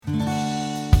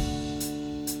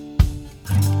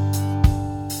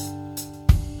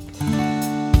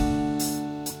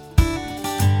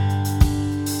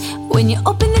when you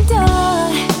open the door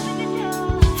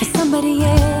for somebody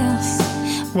else.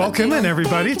 Welcome in,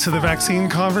 everybody, to the Vaccine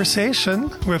Conversation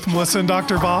with Melissa and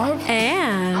Dr. Bob.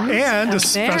 And a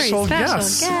special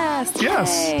guest. Yes.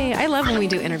 Yay. I love when we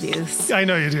do interviews. I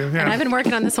know you do. Yeah. And I've been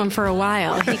working on this one for a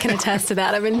while. He can attest to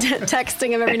that. I've been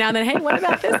texting him every now and then. Hey, what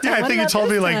about this time? Yeah, I think you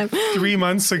told me like 3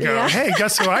 months ago. Yeah. Hey,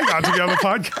 guess who I got to be on the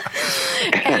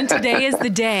podcast? And today is the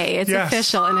day. It's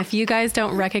official. And if you guys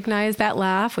don't recognize that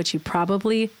laugh, which you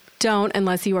probably don't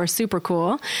unless you are super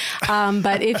cool.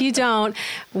 But if you don't,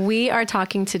 we are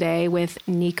talking today with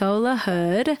Nico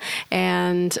LaHood.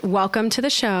 And welcome to the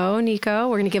show, Nico.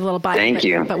 We're going to give a little bite. Thank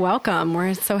you. But welcome.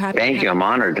 We're so happy. Thank you. I'm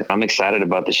honored. I'm excited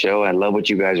about the show. I love what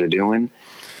you guys are doing.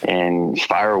 And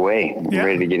fire away. I'm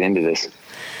ready to get into this.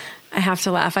 I have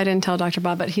to laugh. I didn't tell Dr.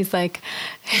 Bob, but he's like,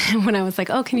 when I was like,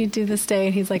 oh, can you do this day?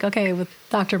 And he's like, okay, with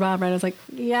Dr. Bob, right? I was like,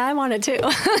 yeah, I want it too.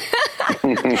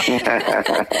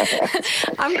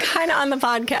 I'm kind of on the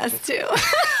podcast too.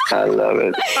 I love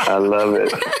it. I love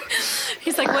it.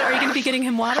 He's like, what, are you going to be getting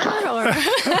him water? Or?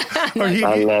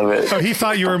 I love it. Oh, he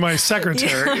thought you were my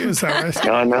secretary. Is that right?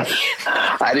 Oh, no.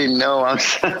 I didn't know.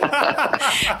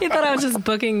 He thought I was just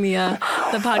booking the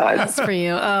podcast for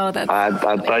you. Oh, that's.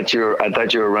 I thought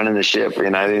you were running the ship,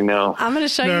 and I didn't know. I'm going to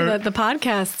show you the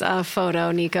podcast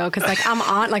photo, Nico, because like I'm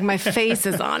on, like my face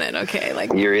is on it. Okay,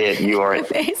 like you're it. You are my it.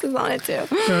 face is on it too.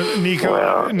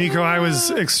 Nico, I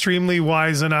was extremely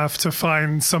wise enough to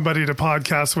find somebody to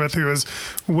podcast with who is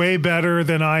way better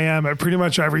than I am at pretty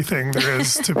much everything there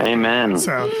is to be. Amen.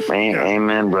 So,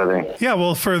 Amen, brother. Yeah,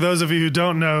 well, for those of you who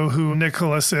don't know who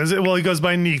Nicholas is, well, he goes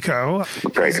by Nico.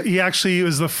 Great. He actually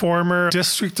was the former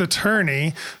district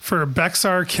attorney for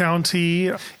Bexar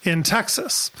County in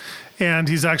Texas. And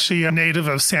he's actually a native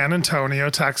of San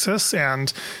Antonio, Texas,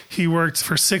 and he worked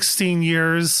for 16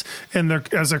 years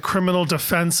as a criminal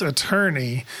defense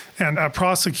attorney and a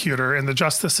prosecutor in the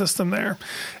justice system there.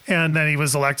 And then he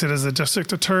was elected as a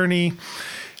district attorney.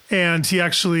 And he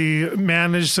actually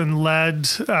managed and led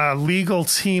a legal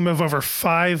team of over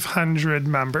 500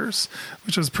 members,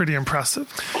 which was pretty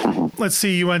impressive. Let's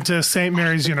see, you went to St.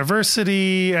 Mary's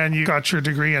University and you got your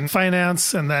degree in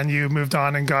finance, and then you moved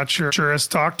on and got your Juris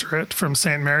Doctorate from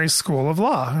St. Mary's School of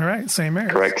Law, all right? St.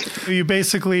 Mary's. Correct. You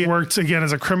basically worked, again,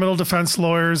 as a criminal defense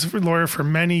lawyer for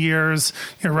many years,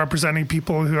 representing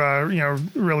people who,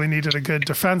 really needed a good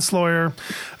defense lawyer.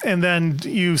 And then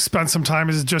you spent some time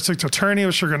as a district attorney,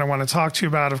 which we're going to want to talk to you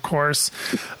about, of course.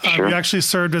 Sure. You actually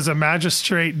served as a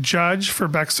magistrate judge for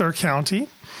Bexar County,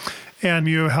 and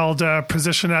you held a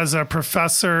position as a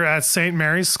professor at St.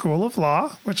 Mary's School of Law,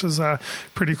 which is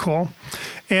pretty cool.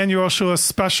 And you're also a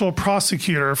special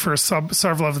prosecutor for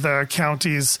several of the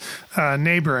counties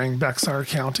neighboring Bexar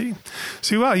County.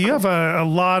 So, you have a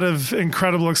lot of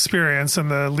incredible experience in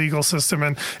the legal system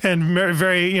and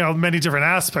very, many different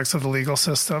aspects of the legal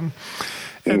system.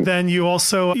 And then you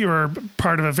were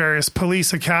part of various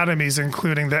police academies,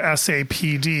 including the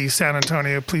SAPD, San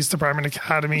Antonio Police Department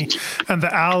Academy, and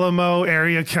the Alamo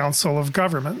Area Council of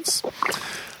Governments.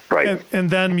 Right.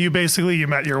 And then you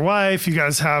met your wife, you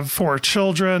guys have 4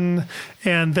 children,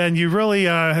 and then you really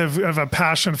have a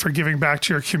passion for giving back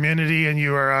to your community, and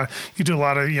you do a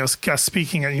lot of guest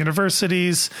speaking at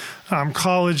universities,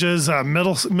 colleges,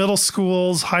 middle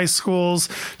schools, high schools,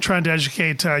 trying to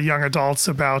educate young adults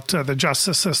about the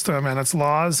justice system and its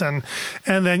laws, and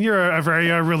then you're a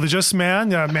very religious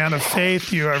man, a man of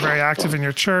faith. You are very active in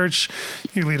your church.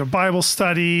 You lead a Bible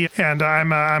study, and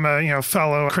I'm a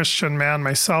fellow Christian man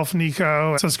myself,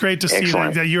 Nico. So it's great to see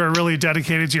that you are really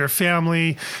dedicated to your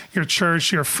family, your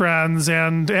church, your friends,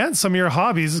 and some of your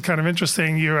hobbies. It's kind of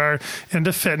interesting. You are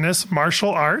into fitness, martial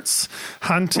arts,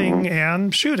 hunting,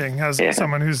 and shooting. As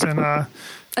someone who's in a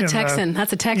Texan.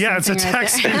 That's a Texan. Yeah, it's a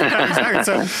Texan. Yeah,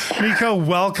 exactly. So, Nico,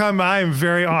 welcome. I'm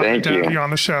very honored to have you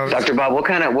on the show. Dr. Bob,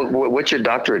 what's your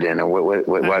doctorate in? Or what?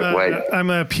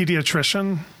 I'm a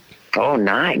pediatrician. Oh,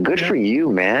 nice. Good for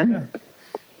you, man.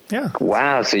 Yeah.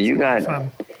 Wow. So you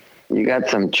got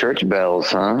some church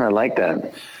bells, huh? I like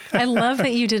that. I love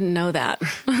that you didn't know that.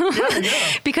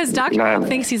 Because Dr. Bob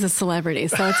thinks he's a celebrity,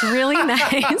 so it's really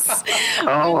nice.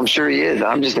 Oh, I'm sure he is.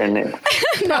 I'm just in it.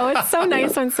 No, it's so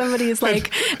nice when somebody's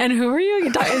like, and who are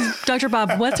you? Dr.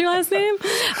 Bob, what's your last name?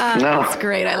 That's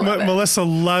great. I love it. Melissa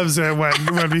loves it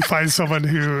when we find someone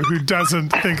who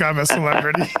doesn't think I'm a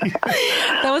celebrity.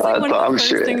 That was like one of the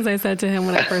first things I said to him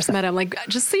when I first met him. Like,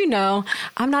 just so you know,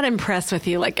 I'm not impressed with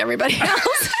you like everybody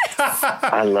else.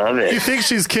 I love it. You think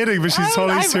she's kidding, but she's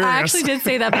totally serious. I actually did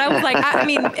say that, but I was like,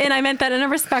 and I meant that in a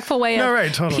respectful way. No,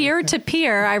 right, totally. Peer to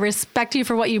peer, I respect you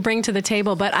for what you bring to the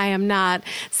table, but I am not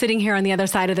sitting here on the other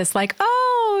side of this like,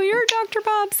 oh, you're Dr.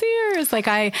 Bob Sears. Like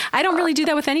I don't really do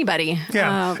that with anybody.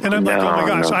 Yeah. And I'm like, oh my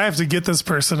gosh, I have to get this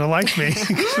person to like me.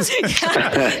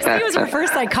 It was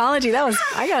reverse psychology.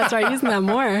 I got to start using that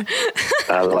more.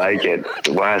 I like it.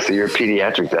 Wow. So you're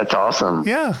pediatric. That's awesome.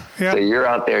 Yeah. So you're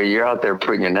out there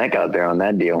putting your neck out there on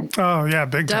that deal. Oh yeah.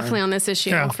 Big time. Definitely on this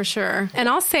issue for sure. And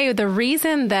I'll say the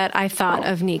reason that I thought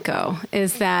of Nico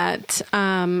is that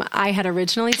I had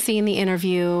originally seen the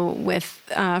interview with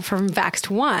from Vaxxed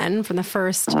 1 from the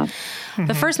first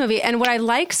movie. And what I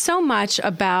like so much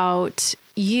about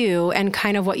you and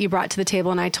kind of what you brought to the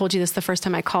table, and I told you this the first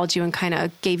time I called you and kind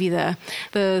of gave you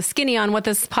the skinny on what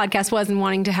this podcast was and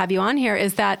wanting to have you on here,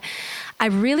 is that I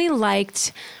really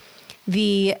liked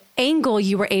the angle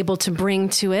you were able to bring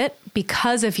to it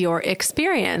because of your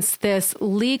experience, this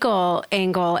legal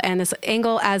angle and this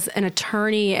angle as an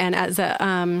attorney and as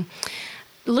a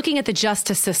looking at the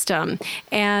justice system.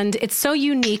 And it's so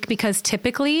unique because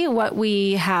typically what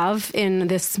we have in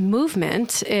this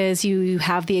movement is you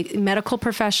have the medical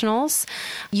professionals,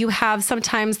 you have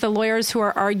sometimes the lawyers who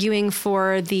are arguing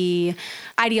for the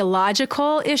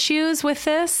ideological issues with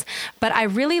this, but I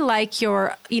really like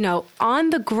your, on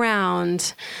the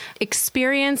ground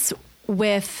experience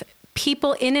with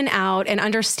people in and out and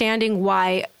understanding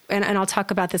why, and I'll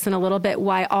talk about this in a little bit,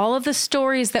 why all of the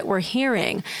stories that we're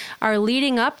hearing are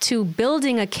leading up to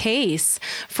building a case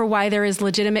for why there is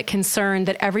legitimate concern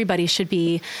that everybody should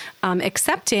be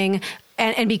accepting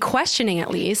and be questioning at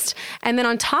least. And then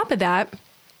on top of that,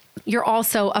 you're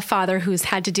also a father who's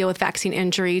had to deal with vaccine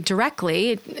injury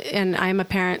directly, and I'm a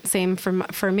parent, same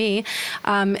for me.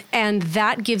 And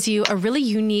that gives you a really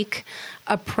unique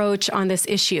approach on this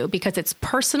issue because it's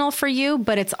personal for you,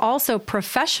 but it's also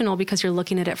professional because you're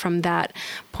looking at it from that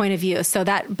point of view. So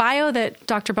that bio that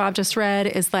Dr. Bob just read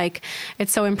is like,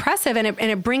 it's so impressive, and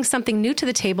it brings something new to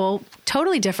the table,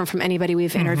 totally different from anybody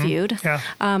we've interviewed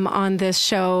on this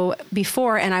show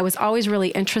before. And I was always really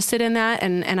interested in that.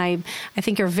 And I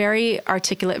think you're very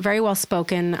articulate, very well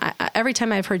spoken. Every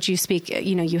time I've heard you speak,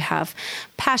 you have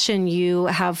passion, you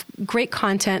have great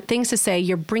content, things to say.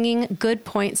 You're bringing good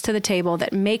points to the table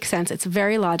that make sense. It's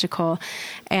very logical.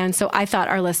 And so I thought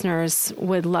our listeners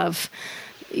would love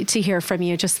to hear from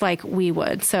you just like we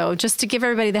would. So just to give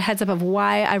everybody the heads up of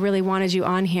why I really wanted you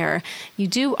on here, you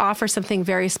do offer something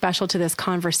very special to this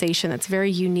conversation that's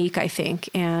very unique, I think.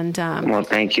 And well,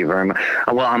 thank you very much.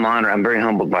 Well, I'm honored. I'm very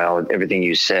humbled by everything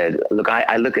you said. Look,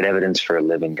 I look at evidence for a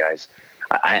living, guys.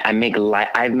 I've made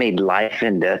life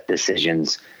and death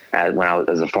decisions when I was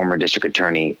as a former district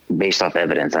attorney based off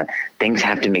evidence. Things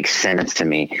have to make sense to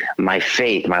me. My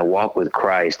faith, my walk with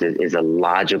Christ is a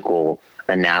logical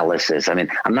analysis. I mean,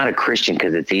 I'm not a Christian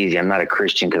because it's easy. I'm not a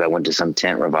Christian because I went to some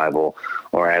tent revival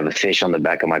or I have a fish on the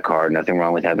back of my car. Nothing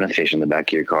wrong with having a fish on the back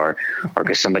of your car, or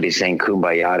because somebody's saying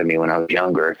kumbaya to me when I was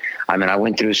younger. I mean, I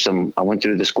went through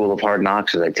the school of hard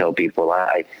knocks, as I tell people.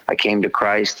 I came to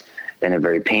Christ in a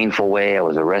very painful way. I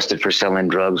was arrested for selling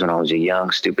drugs when I was a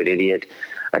young, stupid idiot.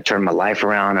 I turned my life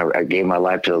around. I gave my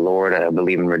life to the Lord. I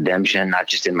believe in redemption, not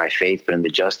just in my faith, but in the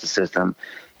justice system.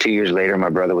 2 years later, my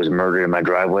brother was murdered in my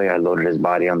driveway. I loaded his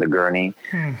body on the gurney.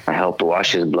 I helped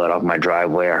wash his blood off my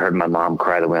driveway. I heard my mom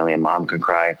cry the way only a mom can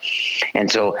cry.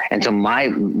 And so my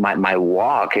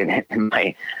walk and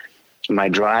my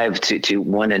drive to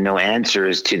want to know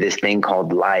answers to this thing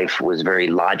called life was very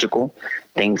logical.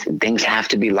 Things have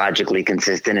to be logically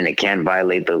consistent, and it can't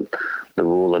violate the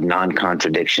rule of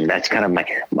non-contradiction. That's kind of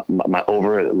my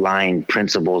overlying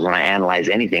principles when I analyze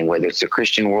anything, whether it's a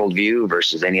Christian worldview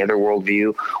versus any other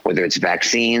worldview, whether it's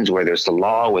vaccines, whether it's the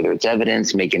law, whether it's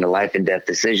evidence, making a life and death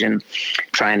decision,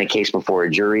 trying a case before a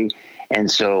jury.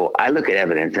 And so I look at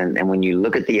evidence, and when you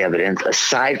look at the evidence,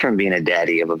 aside from being a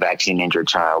daddy of a vaccine-injured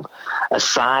child,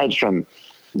 aside from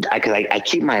because I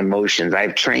keep my emotions.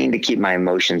 I've trained to keep my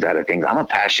emotions out of things. I'm a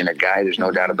passionate guy. There's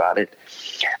no doubt about it,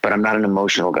 but I'm not an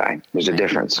emotional guy. There's a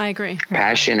difference. I agree.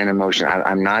 Passion and emotion.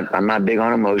 I'm not big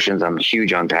on emotions. I'm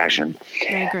huge on passion.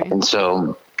 I agree. And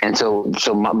so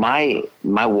my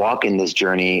walk in this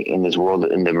journey, in this world,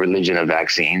 in the religion of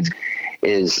vaccines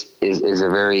is a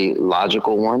very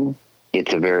logical one.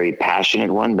 It's a very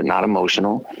passionate one, but not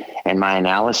emotional. And my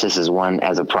analysis is one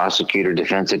as a prosecutor,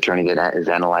 defense attorney that is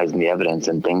analyzing the evidence,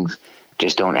 and things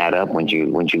just don't add up when you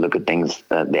look at things,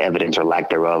 the evidence or lack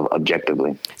thereof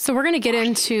objectively. So we're going to get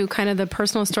into kind of the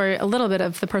personal story, a little bit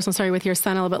of the personal story with your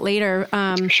son a little bit later.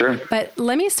 Sure. But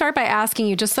let me start by asking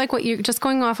you, just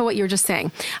going off of what you were just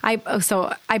saying. I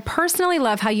personally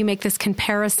love how you make this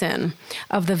comparison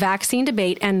of the vaccine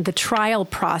debate and the trial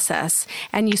process.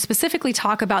 And you specifically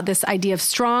talk about this idea of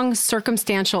strong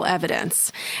circumstantial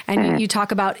evidence. And you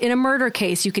talk about in a murder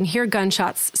case, you can hear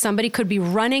gunshots. Somebody could be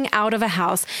running out of a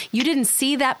house. You didn't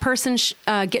see that person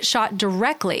get shot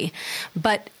directly,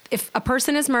 but if a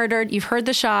person is murdered, you've heard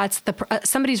the shots,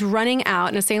 somebody's running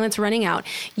out, an assailant's running out,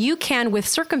 you can, with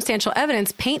circumstantial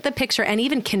evidence, paint the picture and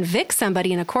even convict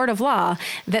somebody in a court of law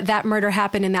that murder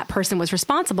happened and that person was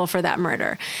responsible for that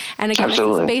murder. And again, this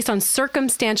is based on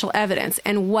circumstantial evidence.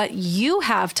 And what you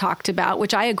have talked about,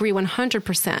 which I agree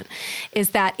 100%, is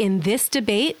that in this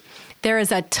debate, there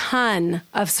is a ton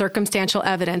of circumstantial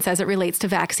evidence as it relates to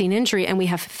vaccine injury, and we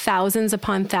have thousands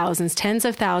upon thousands, tens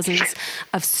of thousands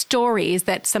of stories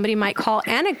that somebody might call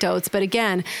anecdotes. But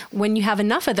again, when you have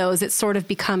enough of those, it sort of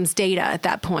becomes data at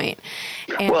that point.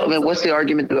 And well, I mean, what's the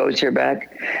argument that we always hear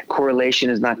back? Correlation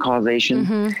is not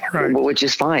causation, right. Which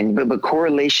is fine. But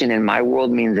correlation in my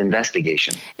world means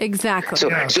investigation. Exactly. So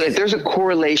if there's a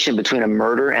correlation between a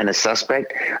murder and a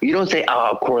suspect, you don't say,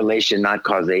 correlation, not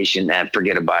causation, and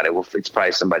forget about it. Well, it's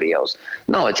probably somebody else.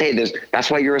 No, it's, hey,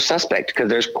 that's why you're a suspect, because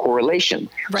there's correlation.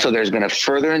 Right. So there's been a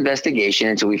further investigation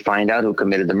until we find out who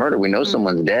committed the murder. We know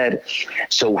someone's dead.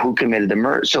 So who committed the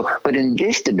murder? So, but in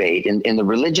this debate, in the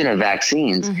religion of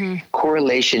vaccines,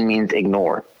 correlation means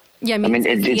ignore. Yeah, I mean,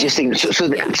 it just so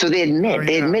they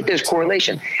admit there's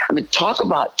correlation. I mean, talk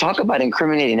about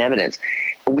incriminating evidence.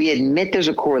 We admit there's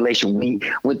a correlation.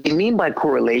 What they mean by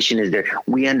correlation is that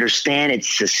we understand it's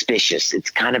suspicious. It's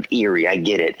kind of eerie. I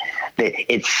get it. That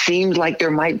it seems like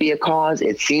there might be a cause.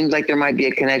 It seems like there might be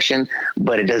a connection,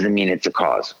 but it doesn't mean it's a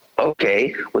cause.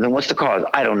 Okay, well then what's the cause?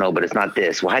 I don't know, but it's not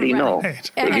this. Well, how do you know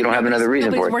if you don't have another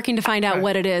reason for it? Nobody's working to find out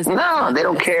what it is. No, they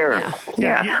don't care.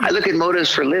 Yeah. I look at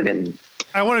motives for living.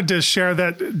 I wanted to share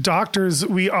that doctors,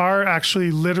 we are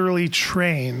actually literally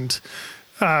trained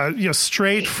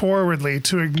straightforwardly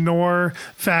to ignore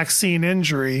vaccine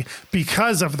injury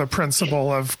because of the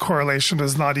principle of correlation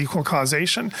does not equal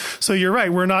causation. So you're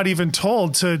right. We're not even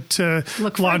told to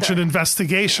launch an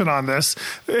investigation on this.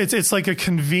 It's like a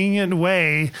convenient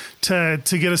way to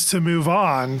get us to move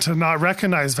on, to not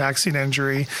recognize vaccine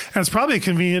injury. And it's probably a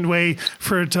convenient way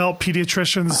to help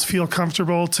pediatricians feel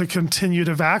comfortable to continue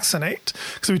to vaccinate.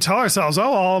 Because we tell ourselves,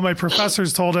 all my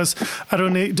professors told us I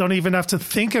don't even have to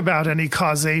think about any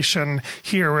causation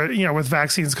here, with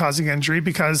vaccines causing injury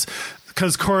because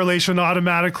correlation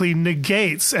automatically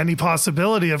negates any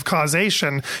possibility of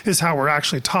causation is how we're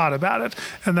actually taught about it.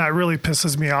 And that really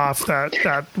pisses me off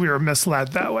that we were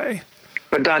misled that way.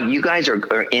 But Doc, you guys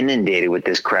are inundated with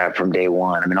this crap from day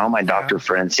one. I mean, all my doctor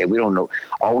friends say we don't know.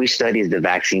 All we study is the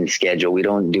vaccine schedule. We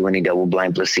don't do any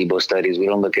double-blind placebo studies. We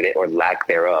don't look at it, or lack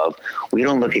thereof. We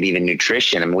don't look at even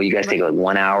nutrition. I mean, you guys take like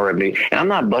 1 hour and I'm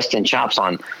not busting chops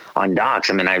on docs.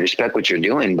 I mean, I respect what you're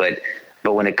doing, but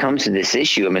when it comes to this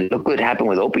issue, I mean, look what happened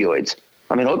with opioids.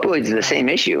 I mean, opioids is the same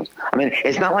issue. I mean,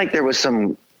 it's not like there was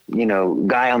some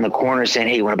guy on the corner saying,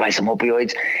 hey, you want to buy some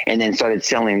opioids? And then started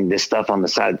selling this stuff on the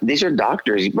side. These are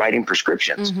doctors writing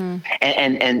prescriptions.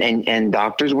 And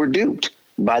doctors were duped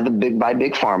by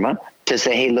big pharma to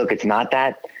say, hey, look, it's not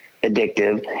that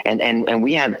addictive. And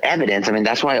we have evidence. I mean,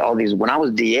 that's why when I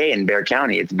was DA in Bexar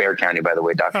County, it's Bexar County, by the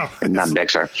way, Doc, not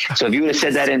Bexar. So if you would have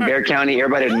said that in Bexar County,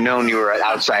 everybody would have known you were an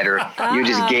outsider. You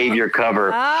just gave your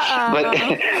cover.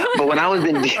 But when I was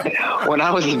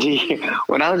a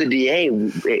DA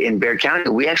in Bexar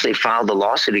County, we actually filed a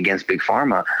lawsuit against Big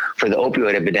Pharma for the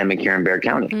opioid epidemic here in Bexar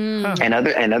County. And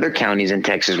other counties in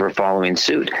Texas were following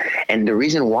suit. And the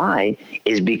reason why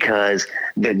is because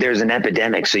there's an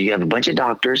epidemic. So you have a bunch of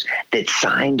doctors that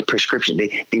signed prescriptions.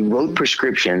 They wrote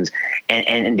prescriptions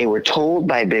and they were told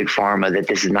by Big Pharma that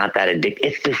this is not that addictive.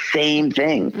 It's the same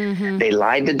thing. They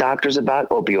lied to doctors about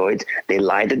opioids. They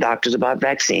lied to doctors about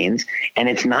vaccines. And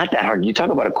it's not that hard. You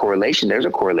talk about a correlation. There's a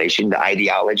correlation. The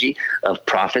ideology of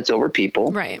profits over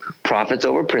people, profits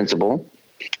over principle.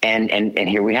 And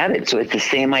here we have it. So it's the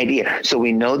same idea. So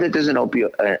we know that there's an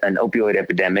opioid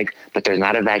epidemic, but there's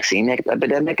not a vaccine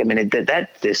epidemic. I mean,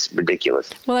 that's just ridiculous.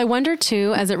 Well, I wonder,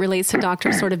 too, as it relates to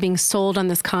doctors sort of being sold on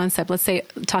this concept, let's say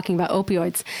talking about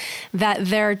opioids, that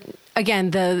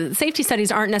again, the safety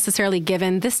studies aren't necessarily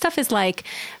given. This stuff is like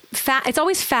it's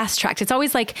always fast tracked. It's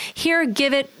always like, here,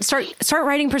 give it, start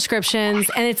writing prescriptions.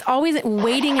 And it's always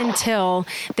waiting until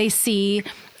they see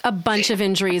a bunch of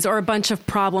injuries or a bunch of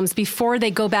problems before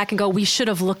they go back and go, we should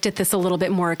have looked at this a little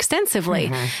bit more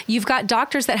extensively. You've got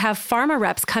doctors that have pharma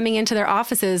reps coming into their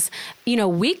offices,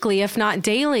 weekly, if not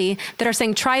daily, that are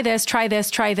saying, try this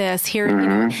here.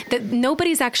 That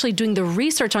nobody's actually doing the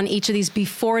research on each of these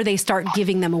before they start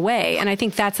giving them away. And I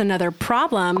think that's another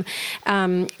problem,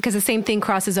 because the same thing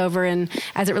crosses over in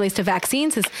as it relates to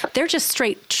vaccines, is they're just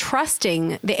straight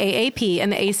trusting the AAP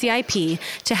and the ACIP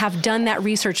to have done that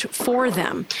research for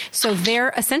them. So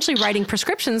they're essentially writing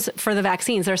prescriptions for the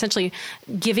vaccines. They're essentially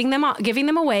giving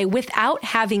them away without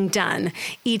having done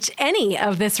any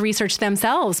of this research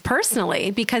themselves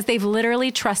personally, because they've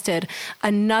literally trusted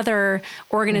another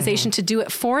organization to do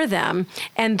it for them.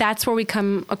 And that's where we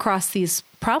come across these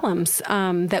problems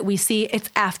that we see. It's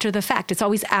after the fact. It's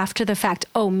always after the fact.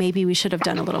 Oh, maybe we should have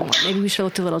done a little more. Maybe we should have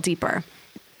looked a little deeper.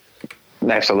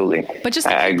 Absolutely. But just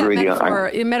I agree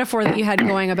with you. Metaphor that you had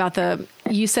going about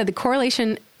you said the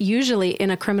correlation usually in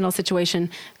a criminal situation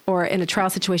or in a trial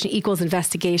situation equals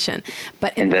investigation.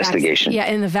 But in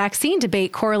in the vaccine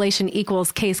debate, correlation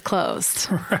equals case closed.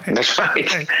 Right. That's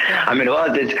right. Yeah.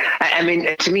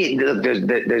 To me,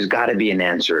 there's got to be an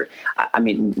answer.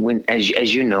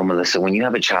 As you know, Melissa, when you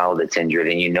have a child that's injured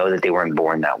and you know that they weren't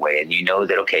born that way, and you know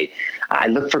that, okay, I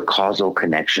look for causal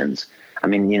connections.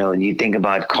 You think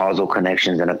about causal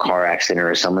connections in a car accident,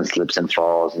 or someone slips and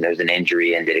falls and there's an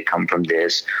injury, and did it come from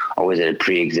this, or was it a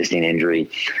pre-existing injury?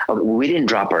 We didn't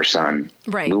drop our son.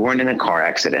 Right. We weren't in a car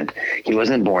accident. He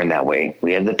wasn't born that way.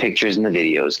 We have the pictures and the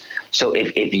videos. So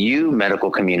if you, medical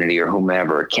community or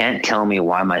whomever, can't tell me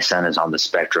why my son is on the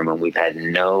spectrum and we have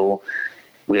no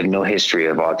history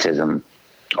of autism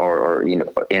or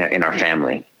in our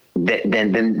family,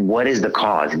 then what is the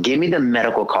cause? Give me the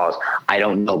medical cause. I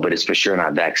don't know, but it's for sure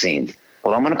not vaccines.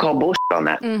 Well, I'm going to call bullshit on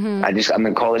that. I'm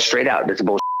going to call it straight out. That's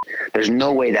bullshit. There's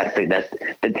no way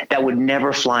that would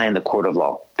never fly in the court of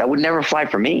law. That would never fly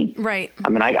for me. Right.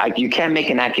 You can't make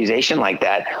an accusation like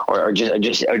that, or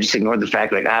just ignore the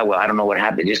fact I don't know what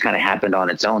happened. It just kind of happened on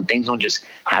its own. Things don't just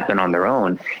happen on their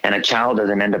own, and a child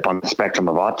doesn't end up on the spectrum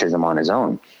of autism on his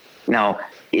own. Now,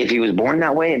 if he was born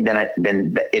that way,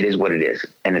 then it is what it is,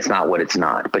 and it's not what it's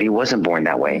not. But he wasn't born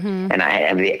that way, and I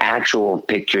have the actual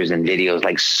pictures and videos,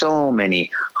 like so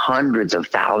many hundreds of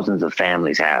thousands of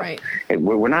families have. Right.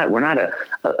 We're not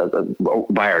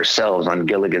by ourselves on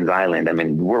Gilligan's Island.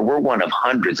 We're one of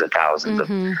hundreds of thousands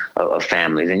of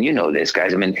families, and you know this,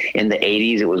 guys. In the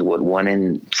 80s, it was one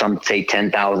in, some say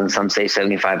 10,000, some say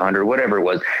 7,500, whatever it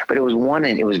was, but it was one,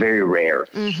 and it was very rare.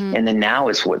 And then now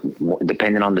it's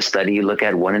depending on the study you look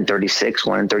at, 1 in 36,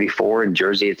 1 in 34. In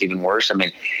Jersey, it's even worse.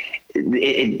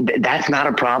 That's not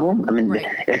a problem. Right.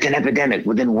 It's an epidemic.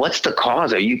 Well, then what's the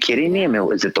cause? Are you kidding me?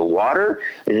 Is it the water?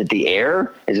 Is it the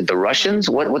air? Is it the Russians?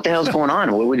 What the hell's going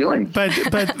on? What are we doing? But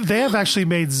they have actually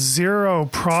made zero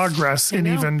progress in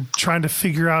even trying to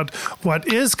figure out what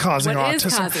is causing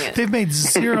autism. They've made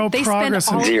zero progress.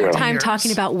 They spend all the time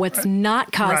talking about what's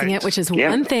not causing it, which is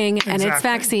one thing, and it's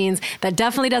vaccines. That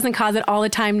definitely doesn't cause it all the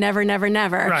time. Never, never,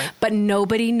 never. Right. But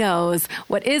nobody knows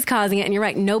what is causing it. And you're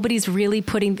right. Nobody's really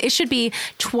putting. It should be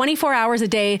 24 hours a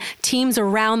day, teams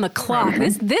around the clock.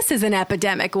 This is an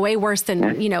epidemic, way worse than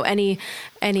any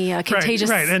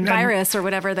contagious virus or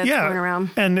whatever that's going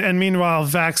around. And meanwhile,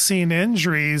 vaccine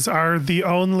injuries are the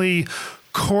only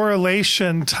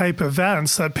correlation type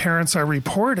events that parents are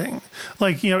reporting,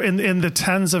 in the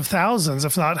tens of thousands,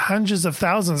 if not hundreds of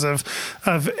thousands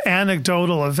of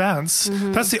anecdotal events.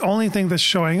 That's the only thing that's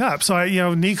showing up. So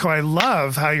Nico, I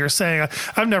love how you're saying,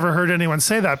 I've never heard anyone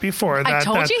say that before. I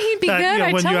told you he'd be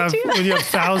good. When you have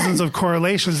thousands of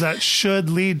correlations, that should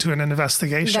lead to an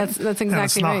investigation. That's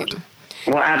exactly right.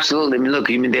 Well, absolutely. Look,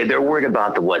 they're worried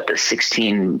about the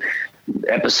 16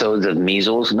 episodes of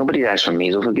measles. Nobody asked for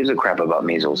measles. Who gives a crap about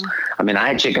measles? I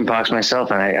had chickenpox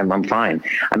myself, and I'm fine.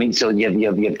 So you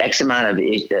have X amount of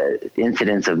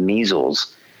incidents of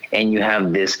measles, and you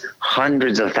have this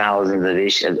hundreds of thousands of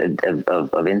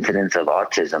incidents of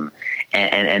autism,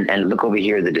 and look over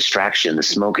here, the distraction, the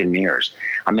smoke and mirrors.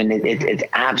 It's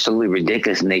absolutely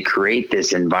ridiculous, and they create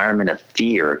this environment of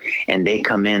fear, and they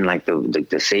come in like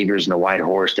the saviors and the white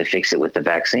horse to fix it with the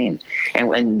vaccine.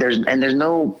 And there's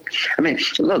no.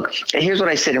 Look, here's what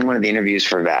I said in one of the interviews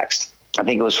for Vaxxed. I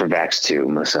think it was for Vaxxed too,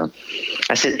 Melissa.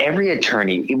 I said every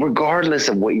attorney, regardless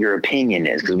of what your opinion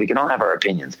is, because we can all have our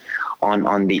opinions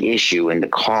on the issue and the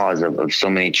cause of so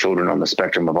many children on the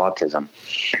spectrum of autism.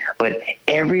 But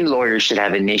every lawyer should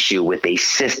have an issue with a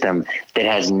system that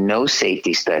has no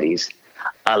safety studies,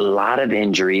 a lot of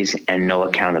injuries, and no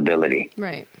accountability.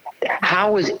 Right.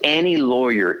 How is any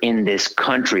lawyer in this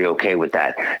country okay with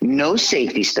that? No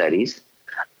safety studies,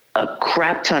 a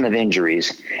crap ton of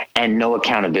injuries and no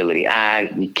accountability.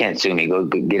 You can't sue me. Go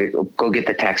get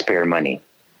the taxpayer money.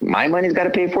 My money's got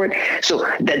to pay for it. So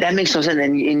that makes no sense.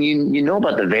 And you know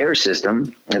about the VAERS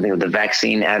system, I think the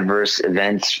vaccine adverse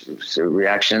events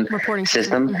reaction reporting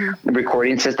system, the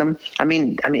recording system. I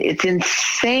mean, it's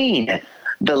insane.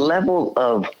 The level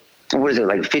of, what is it,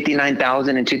 like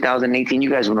 59,000 in 2018? You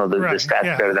guys will know the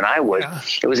stats better than I would. Yeah.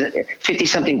 It was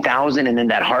 50-something thousand, and then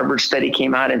that Harvard study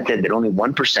came out and said that only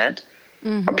 1%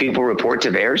 of people report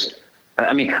to VAERS.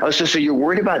 I mean, so you're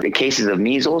worried about the cases of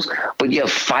measles, but you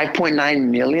have 5.9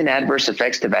 million adverse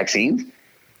effects to vaccines.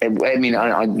 I mean,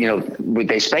 would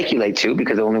they speculate too,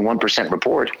 because only 1%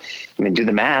 report? I mean, do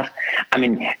the math. I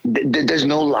mean, there's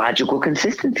no logical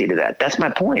consistency to that. That's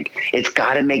my point. It's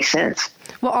got to make sense.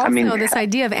 Well, also this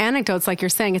idea of anecdotes, like you're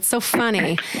saying, it's so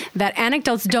funny that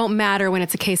anecdotes don't matter when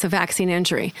it's a case of vaccine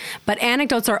injury, but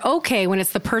anecdotes are okay when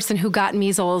it's the person who got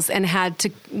measles and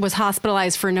was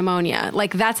hospitalized for pneumonia.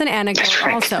 Like, that's an anecdote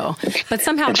also, but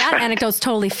somehow anecdote's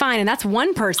totally fine. And that's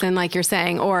one person, like you're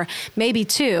saying, or maybe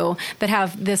two, that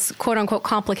have this quote unquote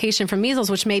complication from measles,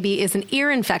 which maybe is an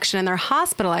ear infection and they're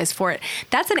hospitalized for it.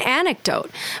 That's an anecdote.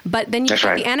 But then you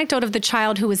get the anecdote of the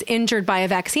child who was injured by a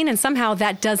vaccine, and somehow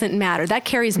that doesn't matter. That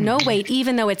carries no weight,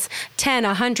 even though it's 10,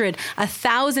 100,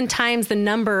 1,000 times the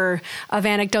number of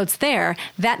anecdotes there,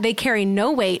 that they carry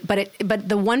no weight. But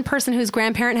the one person whose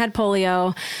grandparent had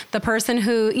polio, the person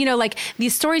who, like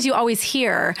these stories you always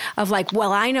hear of, like,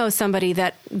 well, I know somebody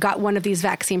that got one of these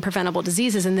vaccine preventable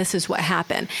diseases and this is what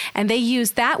happened. And they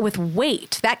use that with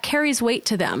weight. That carries weight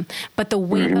to them. But the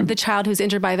weight of the child who's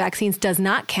injured by vaccines does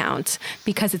not count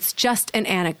because it's just an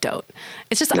anecdote.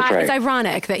 It's just it's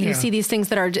ironic that you see these things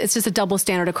that it's just a double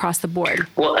standard across the board.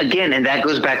 Well, again, and that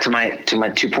goes back to my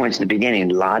 2 points in the beginning: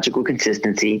 logical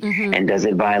consistency, and does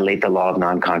it violate the law of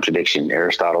non-contradiction,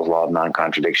 Aristotle's law of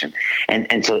non-contradiction? And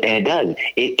it does.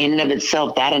 In and of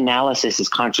itself, that analysis is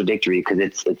contradictory because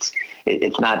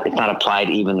it's not applied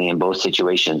evenly in both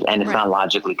situations, and it's not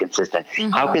logically consistent.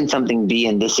 How can something be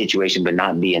in this situation but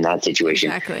not be in that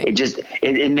situation? Exactly.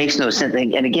 It makes no sense.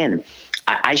 And again,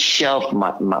 I shelved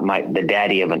the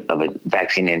daddy of a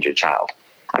vaccine injured child.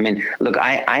 I mean, look,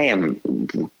 I am,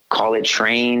 call it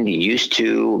trained, used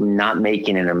to not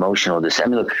making an emotional decision.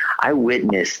 I mean, look, I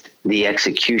witnessed the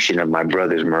execution of my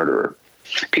brother's murderer.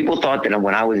 People thought that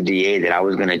when I was DA that I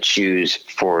was going to choose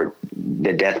for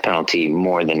the death penalty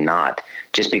more than not,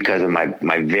 just because of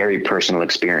my very personal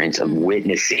experience of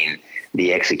witnessing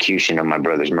the execution of my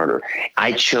brother's murder.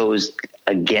 I chose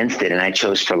against it, and I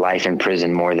chose for life in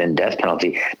prison more than death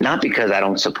penalty, not because I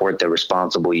don't support the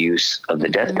responsible use of the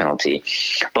death penalty,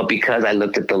 but because I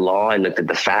looked at the law, I looked at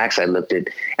the facts, I looked at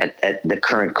the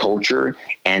current culture,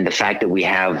 and the fact that we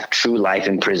have true life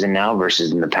in prison now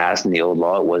versus in the past, in the old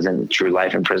law, it wasn't true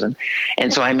life in prison.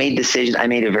 And so I made decisions. I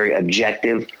made a very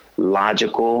objective,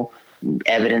 logical,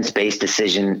 evidence-based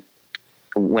decision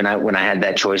when I had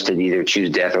that choice to either choose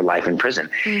death or life in prison.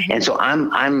 And so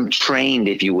I'm trained,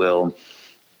 if you will,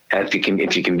 if you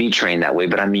can be trained that way,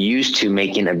 but I'm used to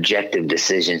making objective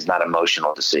decisions, not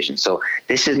emotional decisions. So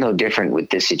this is no different with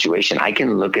this situation. I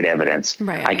can look at evidence,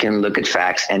 I can look at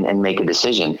facts and make a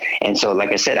decision. And so,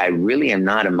 like I said, I really am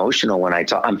not emotional when I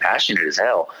talk. I'm passionate as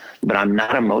hell, but I'm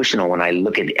not emotional when I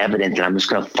look at evidence, and I'm just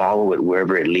going to follow it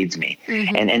wherever it leads me.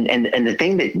 And the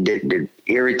thing that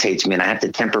irritates me, and I have to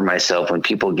temper myself when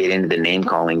people get into the name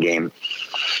calling game.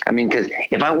 I mean, because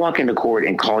if I walk into court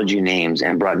and called you names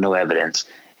and brought no evidence,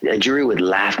 a jury would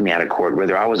laugh me out of court,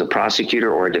 whether I was a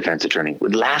prosecutor or a defense attorney,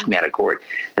 would laugh me out of court.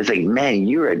 It's like, man,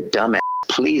 you're a dumbass.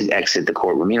 Please exit the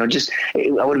courtroom. I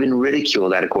would have been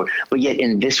ridiculed out of court. But yet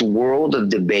in this world of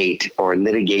debate or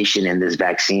litigation, in this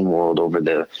vaccine world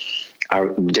over our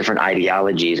different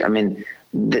ideologies, I mean,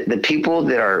 the people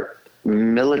that are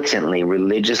militantly,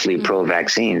 religiously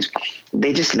pro-vaccines,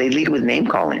 they lead with name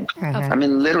calling. I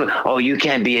mean, literally, oh, you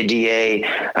can't be a DA.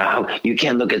 You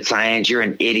can't look at science. You're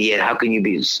an idiot. How can you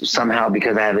be somehow,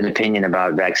 because I have an opinion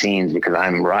about vaccines, because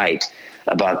I'm right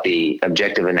about the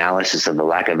objective analysis of the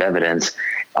lack of evidence,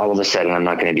 all of a sudden I'm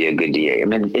not going to be a good DA. I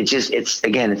mean,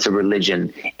 it's a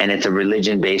religion, and it's a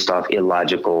religion based off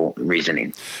illogical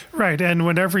reasoning. Right. And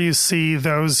whenever you see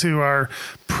those who are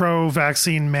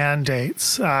pro-vaccine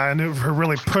mandates and who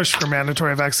really push for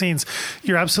mandatory vaccines,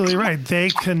 you're absolutely right.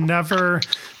 They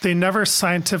never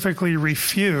scientifically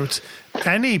refute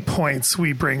any points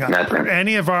we bring up, Nothing.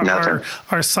 any of our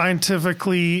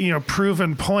scientifically,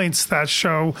 proven points that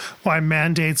show why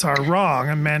mandates are wrong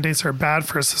and mandates are bad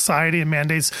for society and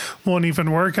mandates won't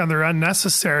even work and they're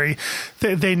unnecessary.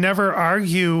 They never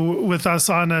argue with us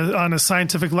on a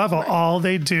scientific level. All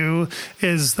they do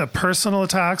is the personal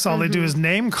attacks. All they do is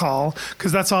name call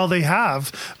because that's all they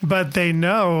have. But they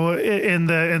know in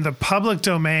the public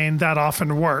domain that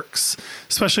often works,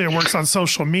 especially it works on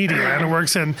social media and it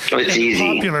works in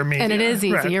popular media. And it is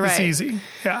easy. You're right. It's easy.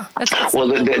 Yeah. Well,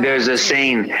 there's a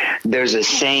saying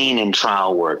in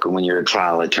trial work when you're a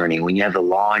trial attorney. When you have the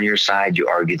law on your side, you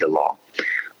argue the law.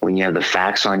 When you have the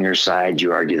facts on your side,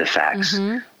 you argue the facts.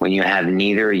 When you have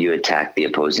neither, you attack the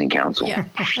opposing counsel. Yeah,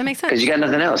 that makes sense. Because you got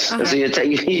nothing else. So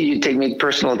you make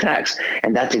personal attacks.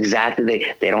 And that's exactly,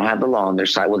 they don't have the law on their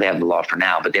side. Well, they have the law for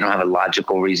now, but they don't have a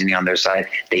logical reasoning on their side.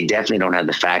 They definitely don't have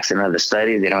the facts. They don't have the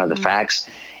study. They don't have the facts.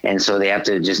 And so they have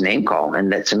to just name call.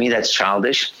 And that, to me, that's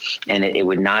childish. And it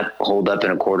would not hold up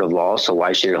in a court of law. So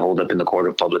why should it hold up in the court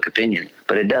of public opinion?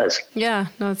 But it does. Yeah,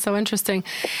 no, it's so interesting.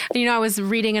 I was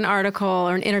reading an article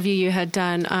or an interview you had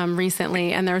done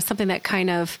recently, and there was something that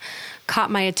kind of caught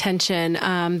my attention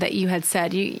that you had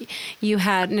said. You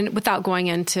had, and without going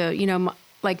into,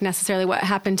 like necessarily what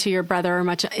happened to your brother or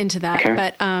much into that,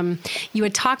 but you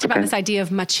had talked about this idea of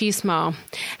machismo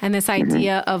and this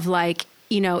idea of like,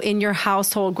 in your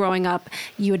household growing up,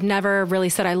 you had never really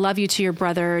said, I love you to your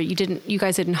brother. You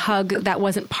guys didn't hug. That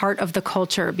wasn't part of the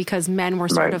culture because men were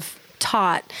sort of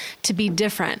taught to be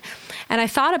different. And I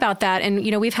thought about that. And,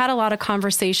 we've had a lot of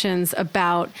conversations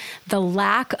about the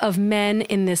lack of men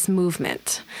in this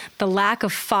movement, the lack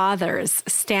of fathers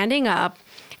standing up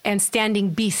and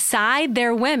standing beside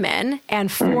their women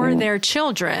and for their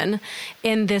children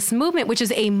in this movement, which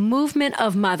is a movement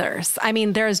of mothers. I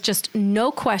mean, there is just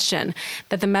no question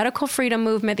that the medical freedom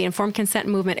movement, the informed consent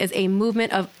movement, is a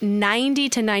movement of 90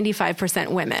 to 95%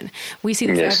 women. We see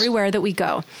this everywhere that we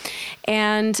go.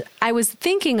 And I was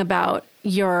thinking about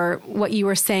what you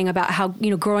were saying about how,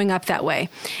 growing up that way.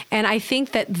 And I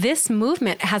think that this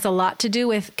movement has a lot to do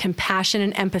with compassion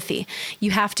and empathy. You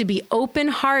have to be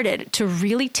open-hearted to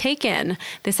really take in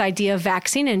this idea of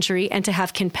vaccine injury and to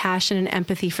have compassion and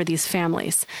empathy for these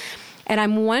families. And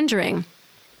I'm wondering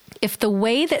if the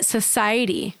way that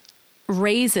society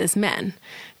raises men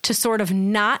to sort of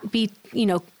not be,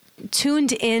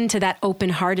 tuned into that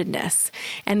open-heartedness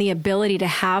and the ability to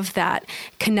have that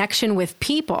connection with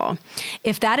people,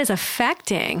 if that is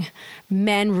affecting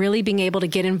men really being able to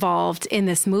get involved in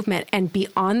this movement and be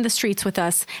on the streets with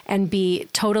us and be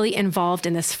totally involved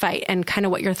in this fight, and kind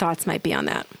of what your thoughts might be on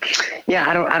that. Yeah,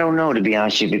 I don't know, to be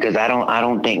honest with you, because I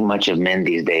don't think much of men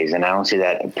these days, and I don't see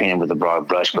that painted with a broad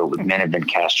brush, but men have been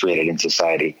castrated in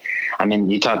society. I mean,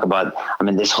 you talk about,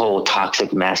 this whole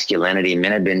toxic masculinity,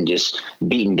 men have been just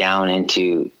beaten down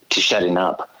into shutting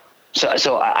up.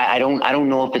 So I don't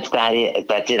know if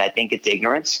that's it. I think it's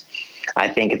ignorance. I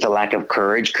think it's a lack of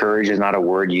courage. Courage is not a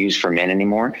word used for men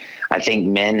anymore. I think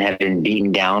men have been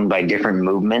beaten down by different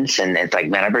movements, and it's like,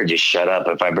 man, I better just shut up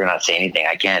if I better not say anything.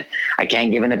 I can't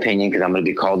give an opinion because I'm going to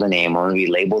be called a name. I'm going to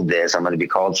be labeled this. I'm going to be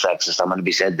called sexist. I'm going to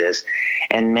be said this.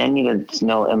 And men need to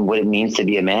know what it means to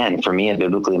be a man. For me, a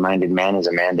biblically minded man is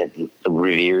a man that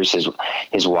reveres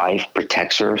his wife,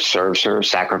 protects her, serves her,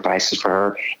 sacrifices for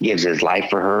her, gives his life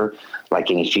for her. Like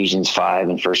in Ephesians 5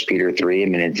 and 1 Peter 3,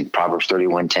 it's Proverbs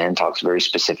 31:10 talks very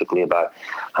specifically about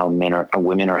how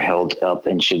women are held up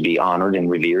and should be honored and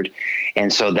revered.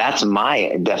 And so that's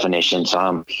my definition.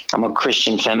 So I'm a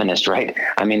Christian feminist, right?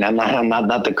 I'm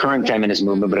not the current feminist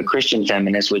movement, but a Christian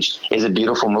feminist, which is a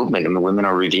beautiful movement. Women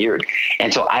are revered.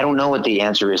 And so I don't know what the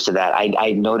answer is to that.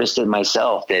 I noticed it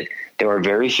myself that there are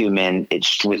very few men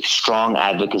with strong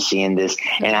advocacy in this.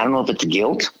 And I don't know if it's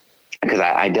guilt, because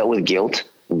I dealt with guilt.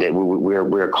 That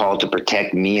we're called to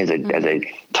protect me as a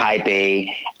type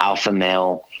A alpha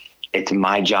male. It's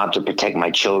my job to protect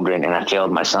my children, and I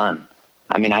failed my son.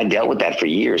 I dealt with that for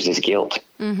years, this guilt.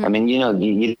 You know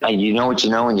what you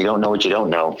know, and you don't know what you don't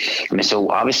know. So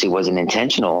obviously it wasn't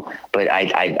intentional, but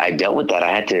I dealt with that.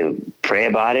 I had to pray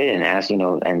about it and ask,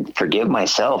 and forgive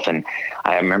myself. And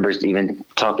I remember even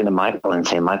talking to Michael and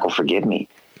saying, Michael, forgive me.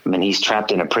 He's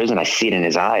trapped in a prison. I see it in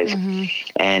his eyes.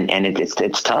 And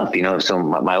it's tough, So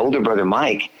my older brother,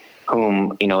 Mike,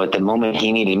 whom, at the moment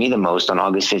he needed me the most on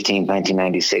August 15th,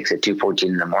 1996 at 2:14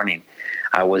 in the morning,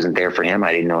 I wasn't there for him.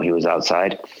 I didn't know he was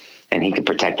outside and he could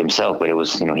protect himself, but it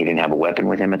was, he didn't have a weapon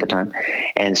with him at the time.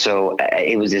 And so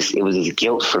it was this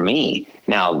guilt for me.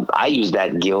 Now I used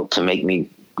that guilt to make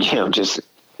me, just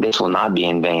this will not be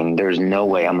in vain. There's no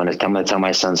way I'm going to tell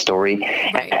my son's story.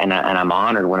 Right. And I'm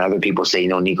honored when other people say,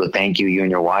 Nico, thank you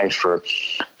and your wife for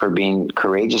being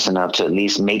courageous enough to at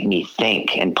least make me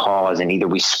think and pause. And either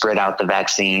we spread out the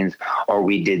vaccines or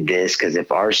we did this, because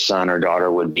if our son or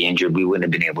daughter would be injured, we wouldn't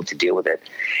have been able to deal with it.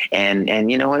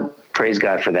 And you know what? Praise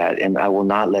God for that. And I will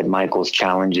not let Michael's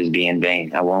challenges be in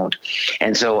vain. I won't.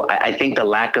 And so I think the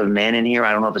lack of men in here,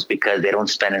 I don't know if it's because they don't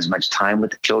spend as much time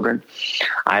with the children.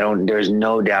 There's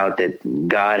no doubt that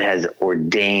God has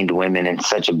ordained women in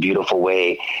such a beautiful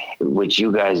way, which you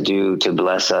guys do to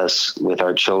bless us with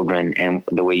our children and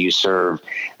the way you serve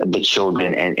the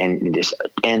children and just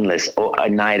endless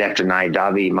night after night.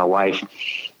 Davi, my wife,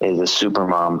 is a super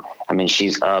mom. I mean,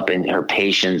 she's up in her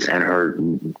patience and her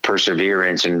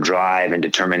perseverance and drive and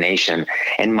determination.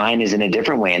 And mine is in a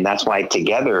different way. And that's why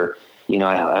together,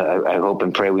 I hope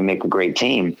and pray we make a great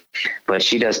team. But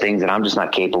she does things that I'm just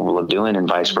not capable of doing and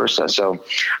vice versa. So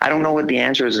I don't know what the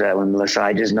answer is to that one, Melissa.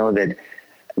 I just know that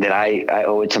I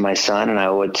owe it to my son, and I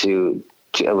owe it to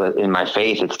in my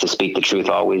faith, it's to speak the truth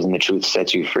always, and the truth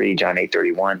sets you free, John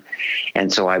 8:31.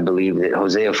 And so I believe that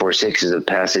Hosea 4:6 is a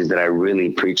passage that I really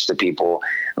preach to people.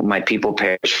 My people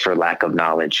perish for lack of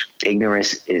knowledge.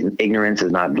 Ignorance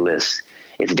is not bliss.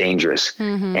 It's dangerous.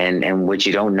 Mm-hmm. And what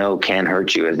you don't know can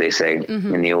hurt you, as they say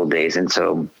in the old days. And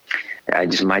so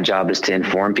my job is to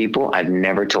inform people. I've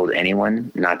never told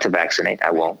anyone not to vaccinate.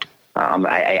 I won't.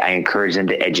 I encourage them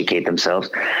to educate themselves.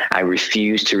 I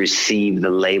refuse to receive the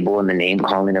label and the name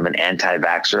calling of an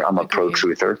anti-vaxxer. I'm a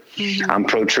pro-truther. Mm-hmm. I'm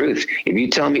pro-truth. If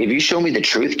you show me the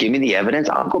truth, give me the evidence,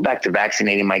 I'll go back to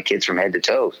vaccinating my kids from head to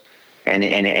toe. And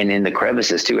in the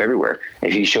crevices too, everywhere.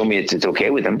 If you show me it's okay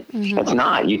with them, it's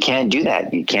not. You can't do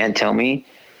that. You can't tell me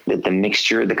that the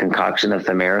mixture, the concoction of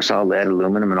thimerosal, lead,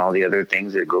 aluminum, and all the other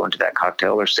things that go into that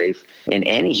cocktail are safe in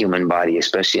any human body,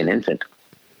 especially an infant.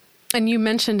 And you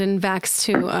mentioned in Vax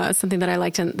too something that I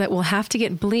liked, and that will have to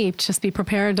get bleeped. Just be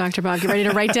prepared, Dr. Bob. Get ready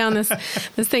to write down this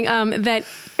thing. That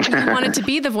you wanted to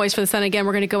be the voice for the son. Again,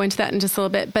 we're going to go into that in just a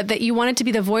little bit. But that you wanted to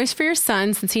be the voice for your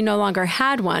son since he no longer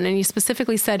had one. And you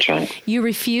specifically said you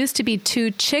refused to be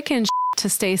too chicken to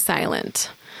stay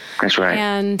silent. That's right.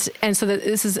 And so that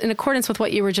this is in accordance with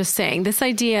what you were just saying. This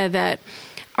idea that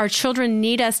our children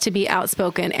need us to be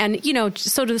outspoken, and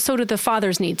so do the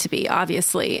fathers need to be,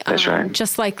 obviously. That's right.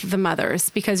 Just like the mothers,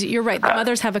 because you're right. The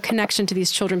mothers have a connection to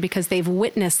these children because they've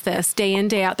witnessed this day in,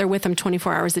 day out. They're with them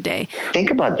 24 hours a day.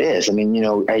 Think about this. I mean,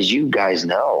 as you guys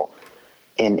know,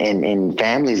 in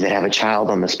families that have a child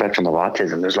on the spectrum of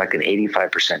autism, there's like an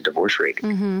 85% divorce rate.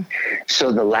 Mm-hmm.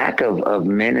 So the lack of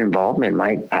men involvement,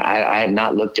 I have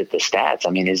not looked at the stats. I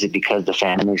mean, is it because the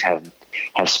families have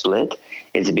split?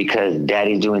 Is it because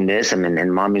daddy's doing this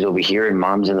and mommy's over here and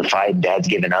mom's in the fight, dad's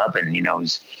giving up and,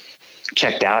 he's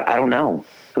checked out? I don't know.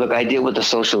 Look, I deal with a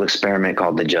social experiment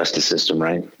called the justice system,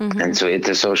 right? Mm-hmm. And so it's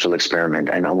a social experiment.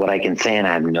 And what I can say, and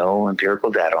I have no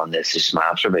empirical data on this, is my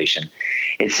observation.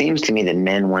 It seems to me that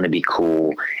men want to be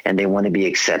cool and they want to be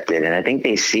accepted. And I think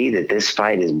they see that this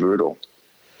fight is brutal.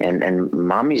 And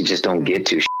mommies just don't get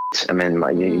to I mean,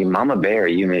 your mama bear,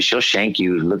 she'll shank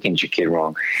you looking at your kid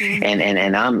wrong. Mm-hmm.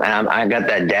 And I got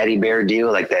that daddy bear deal,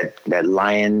 like that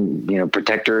lion,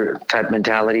 protector type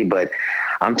mentality. But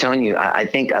I'm telling you, I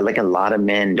think like a lot of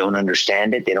men don't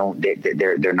understand it.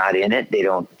 They're not in it.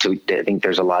 I think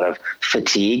there's a lot of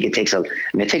fatigue. It takes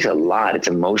a lot. It's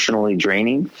emotionally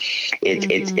draining.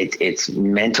 It's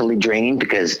mentally draining,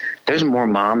 because there's more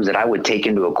moms that I would take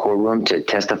into a courtroom to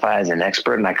testify as an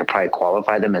expert, and I could probably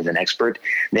qualify them as an expert,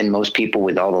 than most people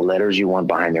with all the letters you want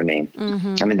behind their name.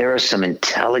 Mm-hmm. I mean, there are some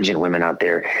intelligent women out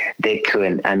there that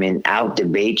could, out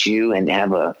debate you and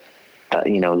have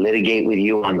litigate with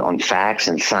you on facts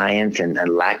and science and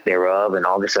lack thereof and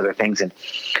all this other things.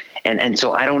 And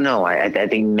so I don't know. I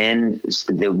think men,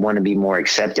 they want to be more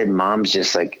accepted. Moms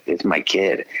just like, it's my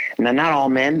kid. And not all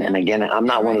men. And again, I'm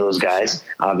not one of those guys,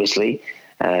 obviously.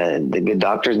 The good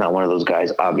doctor is not one of those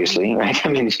guys, obviously, right? I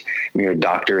mean, you're a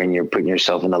doctor and you're putting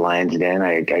yourself in the lion's den.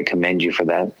 I commend you for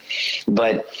that.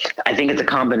 But I think it's a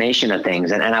combination of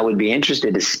things. And I would be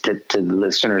interested to the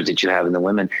listeners that you have and the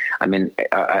women. I mean,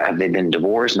 have they been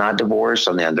divorced, not divorced,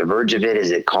 on the verge of it? Is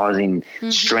it causing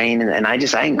strain? And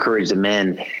I encourage the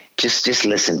men, just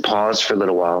listen, pause for a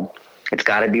little while. It's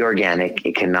got to be organic.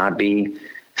 It cannot be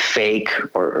fake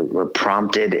or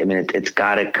prompted. I mean, it's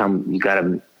got to come.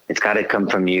 It's got to come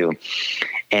from you.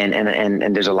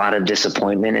 And there's a lot of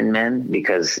disappointment in men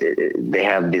because they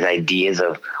have these ideas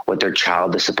of what their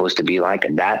child is supposed to be like.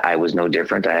 And that I was no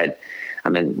different.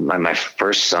 My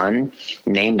first son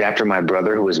named after my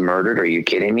brother who was murdered. Are you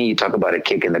kidding me? You talk about a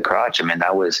kick in the crotch. I mean,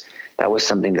 that was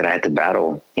something that I had to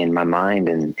battle in my mind.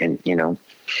 And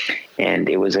And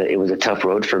it was a tough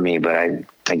road for me, but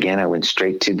I went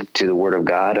straight to the Word of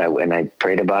God. I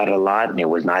prayed about it a lot, and it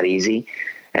was not easy.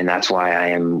 And that's why I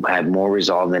have more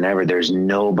resolve than ever. There's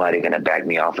nobody going to back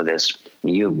me off of this.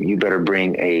 You better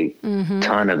bring a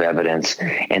ton of evidence.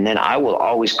 And then I will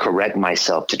always correct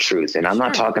myself to truth. And I'm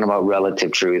not talking about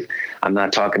relative truth. I'm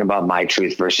not talking about my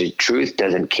truth versus truth.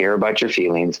 Doesn't care about your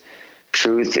feelings.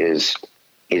 Truth is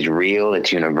real.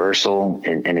 It's universal,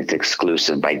 and it's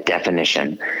exclusive by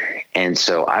definition. And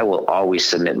so I will always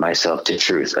submit myself to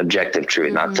truth, objective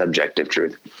truth, not subjective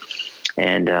truth.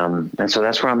 And so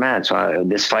that's where I'm at. So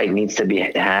this fight needs to be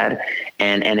had.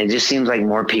 And it just seems like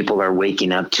more people are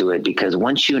waking up to it, because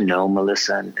once you know,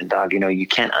 Melissa and Doc, you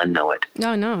can't unknow it.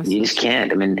 No. You just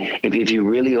can't. I mean, if you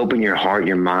really open your heart,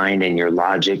 your mind, and your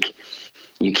logic,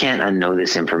 you can't unknow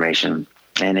this information.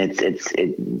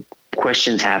 And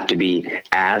questions have to be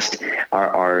asked.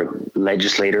 Our our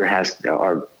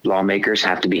lawmakers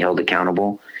have to be held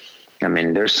accountable. I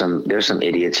mean, there's some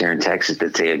idiots here in Texas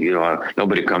that say,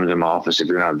 nobody comes in my office if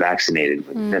you're not vaccinated.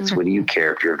 That's, what do you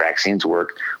care if your vaccines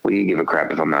work? What do you give a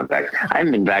crap if I'm not vaccinated? I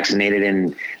haven't been vaccinated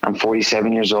and I'm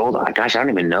 47 years old. Gosh, I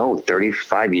don't even know,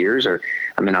 35 years I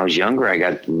was younger. I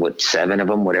got 7 of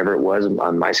them, whatever it was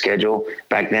on my schedule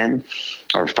back then,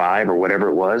 or 5 or whatever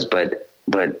it was. But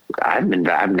I've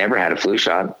never had a flu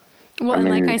shot. Well,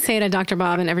 like I say to Dr.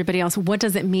 Bob and everybody else, what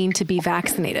does it mean to be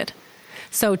vaccinated?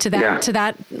 So to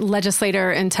that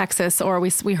legislator in Texas, or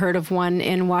we heard of one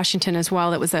in Washington as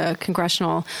well, that was a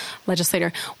congressional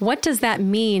legislator. What does that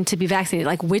mean to be vaccinated?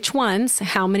 Like, which ones,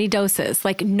 how many doses?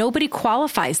 Like, nobody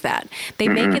qualifies that. They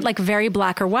make it like very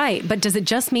black or white, but does it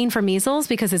just mean for measles?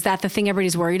 Because is that the thing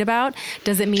everybody's worried about?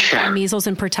 Does it mean for measles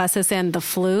and pertussis and the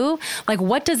flu? Like,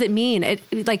 what does it mean?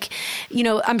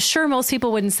 I'm sure most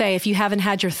people wouldn't say, if you haven't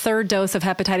had your 3rd dose of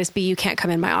hepatitis B, you can't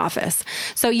come in my office.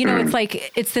 So, it's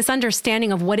like, it's this understanding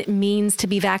of what it means to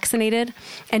be vaccinated,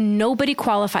 and nobody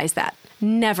qualifies that.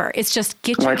 Never. It's just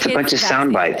get your kids. It's a bunch of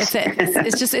sound bites.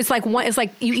 It's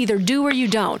like you either do or you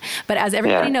don't. But as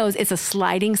everybody knows, it's a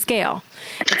sliding scale.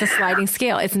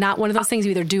 It's not one of those things you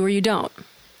either do or you don't.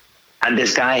 And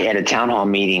this guy at a town hall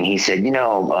meeting, he said,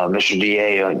 Mr.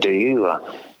 DA,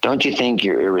 don't you think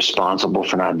you're irresponsible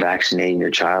for not vaccinating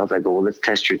your child? I go, well, let's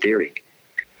test your theory.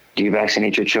 Do you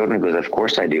vaccinate your children? He goes, of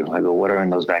course I do. I go, what are in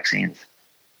those vaccines?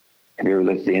 Have you ever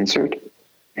looked at the insert?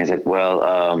 He's like,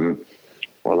 I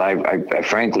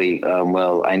frankly,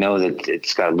 I know that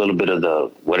it's got a little bit of the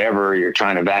whatever you're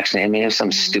trying to vaccinate. I mean, it's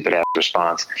some stupid ass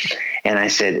response. And I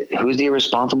said, who's the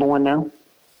irresponsible one now?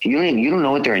 You don't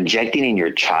know what they're injecting in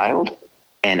your child,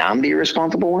 and I'm the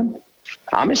irresponsible one?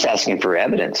 I'm just asking for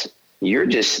evidence. You're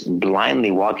just blindly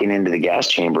walking into the gas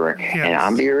chamber, and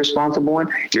I'm the irresponsible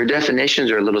one. Your definitions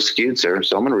are a little skewed, sir,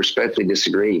 so I'm going to respectfully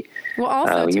disagree. Well,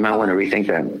 also, you might want to rethink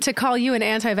that. To call you an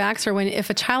anti-vaxxer if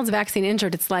a child's vaccine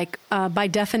injured, it's like, by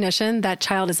definition, that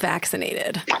child is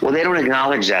vaccinated. Well, they don't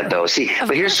acknowledge that, though. See,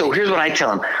 here's what I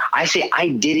tell them. I say, I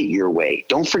did it your way.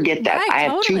 Don't forget that. Right, I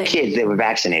have 2 kids that were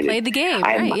vaccinated. Played the game,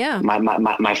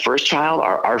 My first child,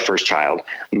 our first child,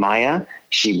 Maya,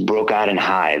 she broke out in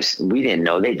hives. We didn't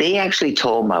know. They actually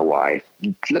told my wife,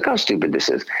 look how stupid this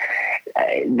is.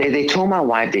 They told my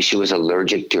wife that she was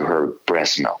allergic to her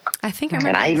breast milk. I think I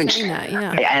remember saying that,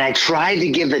 yeah. And I tried to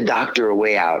give the doctor a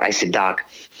way out. I said, Doc,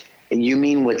 you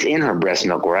mean what's in her breast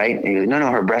milk, right? And he goes, no,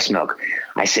 her breast milk.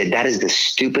 I said, that is the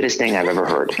stupidest thing I've ever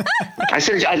heard. I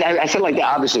said like that.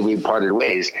 Obviously, we parted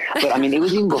ways. But, it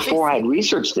was even before I had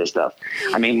researched this stuff.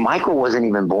 Michael wasn't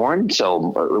even born,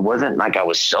 so it wasn't like I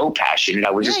was so passionate.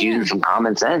 I was just using some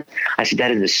common sense. I said,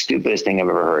 that is the stupidest thing I've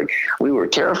ever heard. We were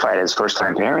terrified as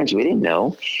first-time parents. We didn't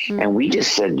know. And we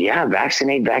just said,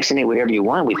 vaccinate whatever you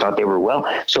want. We thought they were well.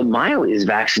 So Maya is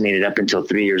vaccinated up until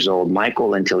 3 years old.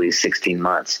 Michael until he's 16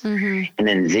 months. And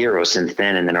then 0 since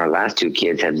then. And then our last 2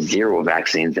 kids have 0 vaccines,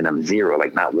 and I'm 0,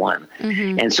 like not 1.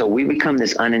 And so we become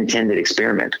this unintended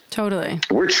experiment. Totally.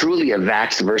 We're truly a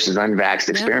vaxxed versus unvaxxed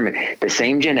experiment. The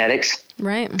same genetics,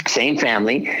 right? Same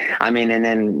family. And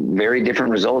then very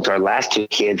different results. Our last 2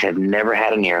 kids have never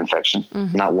had an ear infection,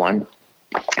 not one.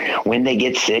 When they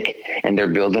get sick and they're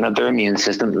building up their immune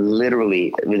system,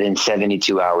 literally within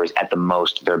 72 hours at the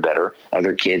most, they're better.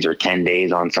 Other kids are 10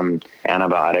 days on some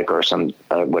antibiotic or some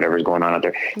whatever's going on out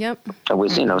there. Yep.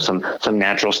 With some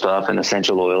natural stuff and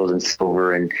essential oils and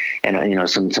silver and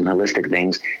some holistic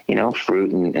things,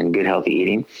 fruit and good healthy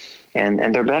eating.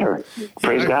 and they're better.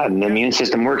 Praise God. And the immune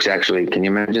system works, actually. Can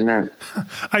you imagine that?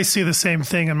 I see the same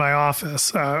thing in my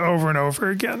office over and over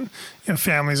again.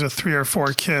 Families with 3 or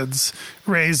 4 kids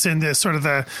raised in this sort of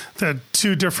the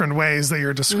two different ways that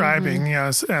you're describing,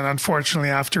 and unfortunately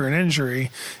after an injury,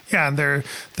 and they're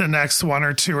the next 1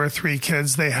 or 2 or 3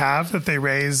 kids they have that they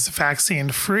raise vaccine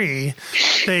free.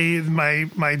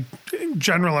 My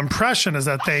general impression is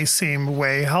that they seem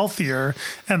way healthier,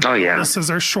 and the illnesses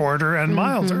are shorter and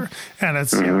milder. And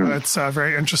it's it's a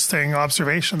very interesting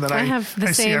observation that I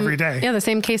see every day. Yeah, the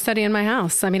same case study in my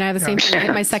house. I mean, I have the same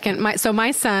thing.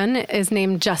 My son is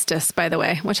named Justice, by the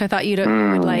way, which I thought you'd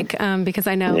would like, because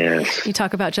I know you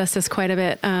talk about justice quite a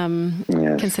bit,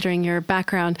 considering your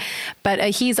background. But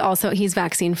he's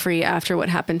vaccine free after what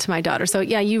happened to my daughter. So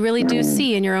yeah, you really do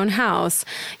see in your own house,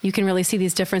 you can really see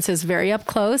these differences very up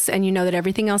close, and you know that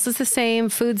everything else is the same,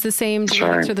 food's the same,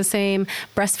 genetics are the same,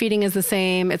 breastfeeding is the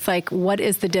same. It's like, what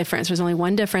is the difference? There's only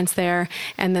one difference there,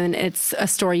 and then it's a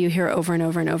story you hear over and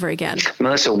over and over again.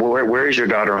 Melissa, where is your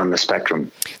daughter on the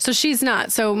spectrum? So she's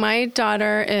not. So my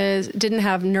daughter didn't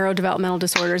have neurodevelopmental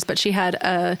disorders, but she had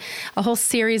a whole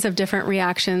series of different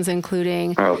reactions,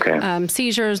 including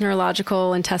seizures,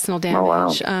 neurological, intestinal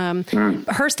damage.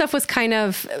 Her stuff was kind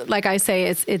of, like I say,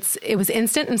 it was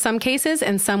instant in some cases,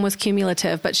 and some was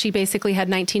cumulative. But she basically had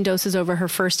 19 doses over her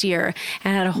first year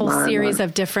and had a whole series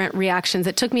of different reactions.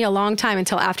 It took me a long time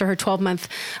until after her 12-month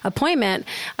appointment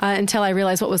until I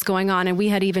realized what was going on. And we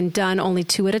had even done only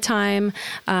 2 at a time,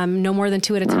 no more than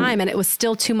 2 at a time. And it was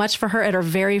still too much for her at her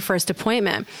very first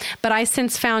appointment. But I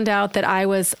since found out that I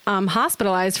was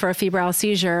hospitalized for a febrile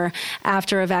seizure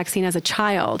after a vaccine as a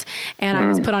child. And I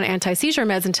was put on anti-seizure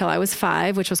meds until I was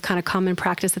 5, which was kind of common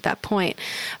practice at that point.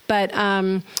 But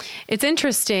it's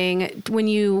interesting when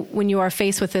you are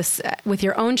faced with this, with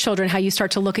your own children, how you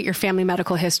start to look at your family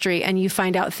medical history and you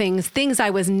find out things I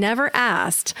was never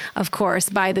asked, of course,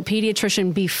 by the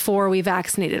pediatrician before we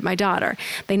vaccinated my daughter.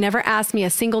 They never asked me a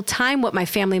single time what my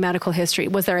family medical history,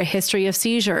 was there a history of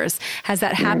seizures? Has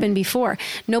that happened before?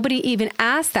 Nobody even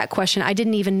asked that question. I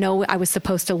didn't even know I was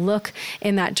supposed to look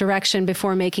in that direction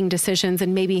before making decisions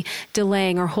and maybe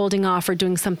delaying or holding off or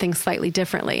doing something slightly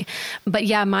differently. But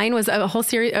yeah, mine was a whole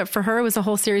series, for her, it was a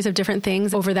whole series of different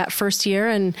things over that first year.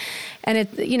 And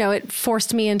it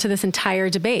forced me into this entire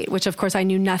debate, which of course I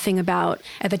knew nothing about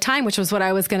at the time, which was what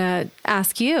I was going to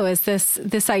ask you, is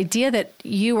this idea that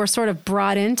you were sort of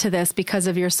brought into this because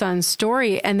of your son's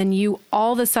story. And then you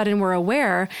all of a sudden were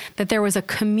aware that there was a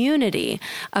community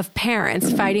of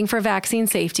parents fighting for vaccine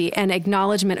safety and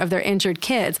acknowledgement of their injured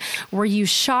kids. Were you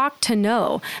shocked to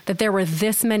know that there were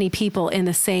this many people in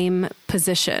the same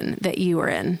position that you were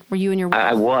in? Were you and your wife?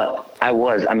 I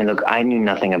was. I mean, look, I knew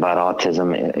nothing about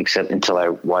autism except until I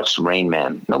watched Rain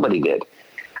Man. Nobody did.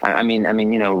 I mean,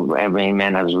 Rain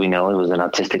Man, as we know, it was an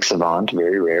autistic savant,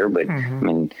 very rare, but I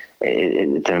mean,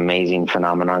 it's an amazing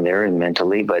phenomenon there and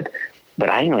mentally, but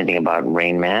I didn't know anything about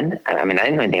Rain Man. I mean, I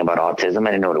didn't know anything about autism.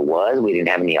 I didn't know what it was. We didn't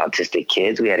have any autistic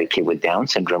kids. We had a kid with Down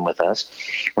syndrome with us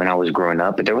when I was growing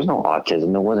up, but there was no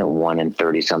autism. There wasn't 1 in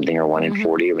 30 something or 1 in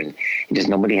 40. I mean, just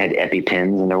nobody had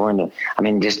EpiPens, and there weren't.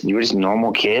 You were just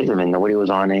normal kids. I mean, nobody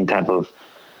was on any type of,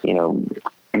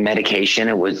 medication.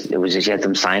 It was just, you had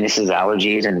some sinuses,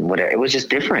 allergies, and whatever. It was just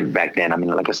different back then. I mean,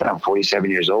 like I said, I'm 47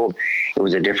 years old. It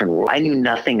was a different world. I knew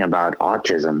nothing about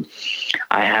autism.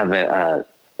 I have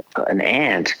an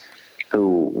aunt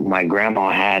who my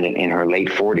grandma had in her late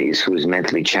 40s, who's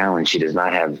mentally challenged. She does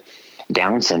not have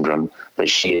Down syndrome, but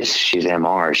she's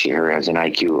MR. She has an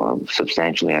IQ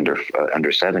substantially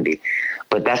under 70.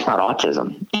 But that's not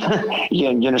autism. You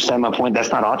understand my point?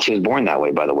 That's not autism. She was born that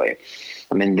way, by the way.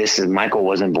 I mean, Michael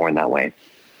wasn't born that way.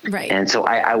 Right. And so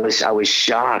I was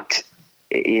shocked.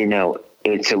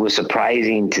 It was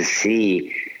surprising to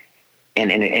see, and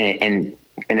it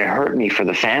hurt me for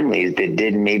the families that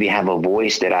didn't maybe have a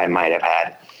voice that I might have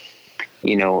had.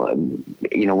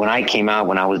 When I came out,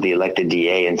 when I was the elected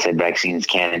DA and said vaccines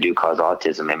can and do cause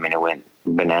autism, I mean, it went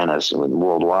bananas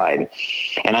worldwide.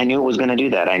 And I knew it was going to do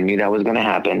that. I knew that was going to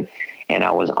happen. And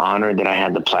I was honored that I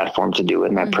had the platform to do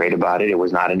it. And I prayed about it. It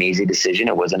was not an easy decision.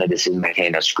 It wasn't a decision that, hey,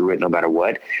 now screw it no matter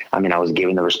what. I mean, I was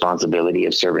given the responsibility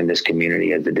of serving this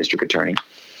community as the district attorney.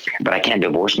 But I can't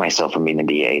divorce myself from being a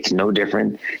DA. It's no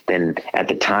different than at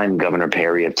the time Governor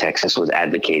Perry of Texas was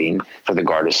advocating for the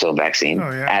Gardasil vaccine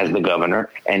as the governor.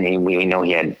 And we know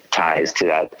he had ties to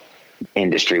that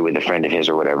industry with a friend of his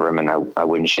or whatever. I mean, I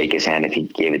wouldn't shake his hand if he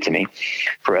gave it to me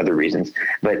for other reasons.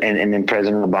 But and then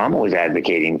President Obama was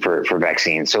advocating for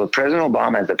vaccines. So President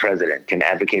Obama as the president can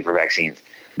advocate for vaccines.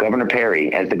 Governor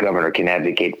Perry as the governor can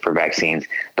advocate for vaccines.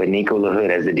 But Nico LaHood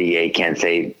as the DA can't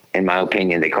say in my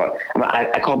opinion.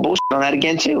 I call bullshit on that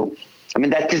again too. I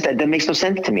mean, that makes no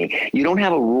sense to me. You don't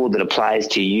have a rule that applies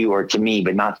to you or to me,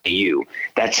 but not to you.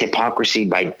 That's hypocrisy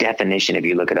by definition, if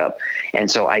you look it up. And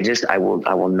so I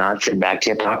will not sit back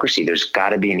to hypocrisy. There's got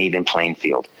to be an even playing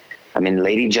field. I mean,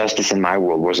 Lady Justice in my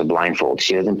world wears a blindfold.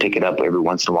 She doesn't pick it up every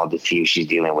once in a while to see who she's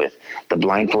dealing with. The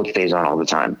blindfold stays on all the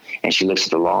time. And she looks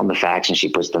at the law and the facts and she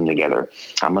puts them together.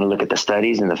 I'm going to look at the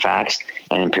studies and the facts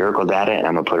and empirical data, and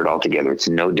I'm going to put it all together. It's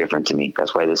no different to me.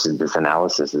 That's why this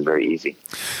analysis is very easy.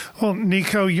 Well,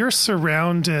 Nico, you're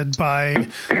surrounded by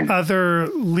other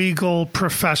legal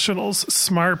professionals,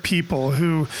 smart people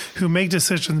who make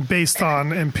decisions based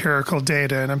on empirical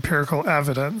data and empirical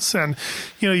evidence. And,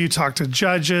 you talk to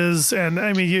judges. And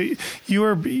I mean,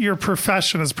 your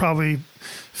profession is probably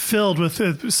filled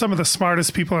with some of the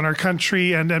smartest people in our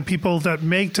country and people that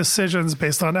make decisions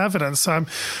based on evidence. So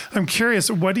I'm curious,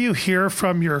 what do you hear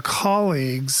from your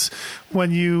colleagues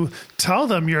when you tell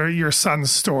them your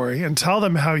son's story and tell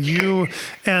them how you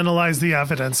analyzed the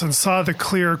evidence and saw the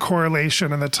clear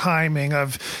correlation and the timing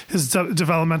of his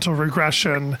developmental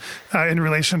regression in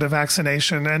relation to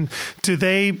vaccination? And do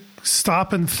they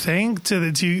stop and think?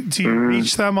 Do you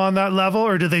reach them on that level,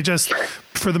 or do they just,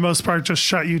 for the most part, just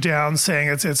shut you down, saying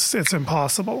it's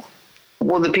impossible?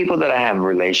 Well, the people that I have a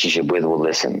relationship with will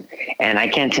listen. And I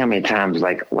can't tell many times,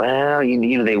 like, well,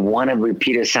 they want to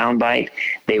repeat a soundbite.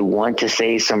 They want to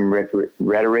say some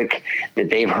rhetoric that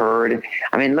they've heard.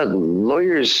 I mean, look,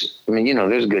 lawyers,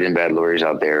 there's good and bad lawyers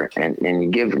out there, and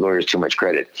you give lawyers too much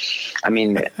credit. I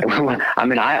mean,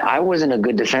 I wasn't a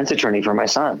good defense attorney for my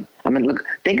son. I mean, look,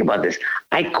 think about this.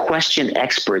 I question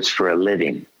experts for a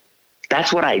living.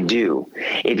 That's what I do.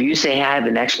 If you say, I have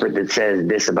an expert that says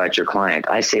this about your client,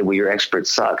 I say, well, your expert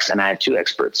sucks, and I have 2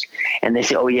 experts. And they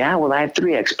say, oh, yeah, well, I have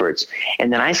 3 experts.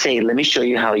 And then I say, let me show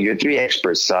you how your 3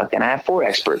 experts suck, and I have 4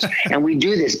 experts. And we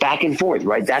do this back and forth,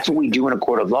 right? That's what we do in a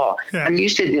court of law. Yeah. I'm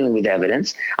used to dealing with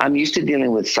evidence. I'm used to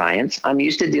dealing with science. I'm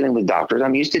used to dealing with doctors.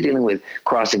 I'm used to dealing with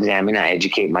cross-examining. I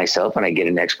educate myself, and I get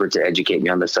an expert to educate me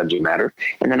on the subject matter.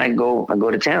 And then I go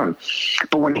to town.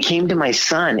 But when it came to my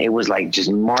son, it was like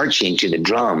just marching to the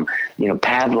drum,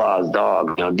 Pavlov's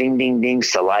dog, ding, ding, ding,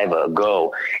 saliva,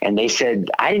 go. And they said,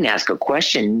 I didn't ask a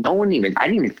question. I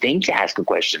didn't even think to ask a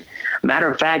question. Matter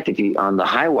of fact, on the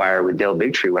High Wire with Dale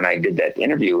Bigtree, when I did that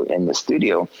interview in the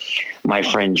studio, my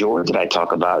friend George that I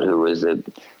talk about, who was a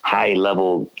high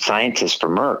level scientist for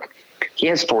Merck, he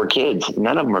has 4 kids.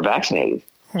 None of them are vaccinated.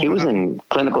 He was in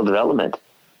clinical development.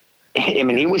 I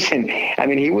mean, he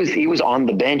was on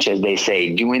the bench, as they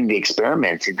say, doing the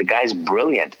experiments. The guy's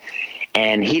brilliant.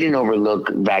 And he didn't overlook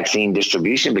vaccine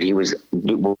distribution, but he was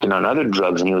working on other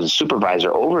drugs, and he was a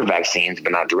supervisor over vaccines,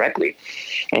 but not directly.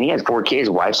 And he had 4 kids,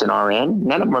 wife's an RN.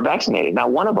 None of them are vaccinated.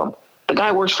 Not one of them. The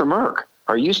guy works for Merck,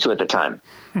 or used to at the time,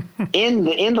 in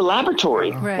the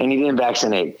laboratory, right. And he didn't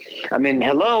vaccinate. I mean,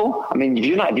 hello. I mean, if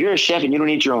you're a chef and you don't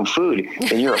eat your own food,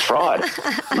 then you're a fraud.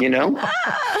 I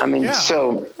mean, yeah.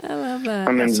 So I love that.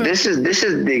 I mean, this is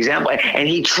the example. And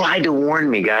he tried to warn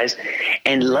me, guys,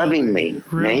 and lovingly.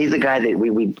 Really? Now, he's the guy that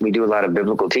we do a lot of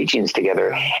biblical teachings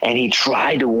together, and he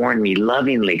tried to warn me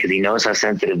lovingly because he knows how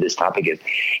sensitive this topic is.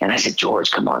 And I said,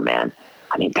 George, come on, man.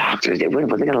 I mean, doctors, what are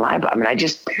they going to lie about?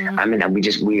 I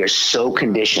mean, we are so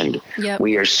conditioned. Yep.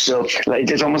 We are so,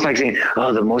 it's almost like saying,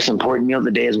 oh, the most important meal of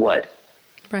the day is what?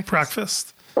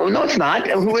 Breakfast. Oh, no, it's not.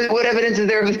 What evidence is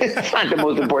there? It's not the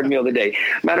most important meal of the day.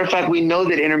 Matter of fact, we know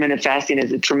that intermittent fasting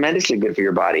is tremendously good for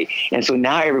your body. And so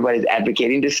now everybody's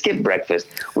advocating to skip breakfast,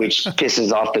 which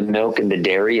pisses off the milk and the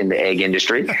dairy and the egg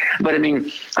industry. But but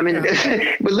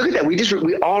look at that.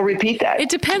 We all repeat that. It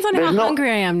depends on how hungry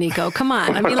I am, Nico. Come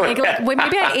on. I mean, maybe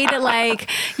I ate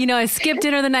it I skipped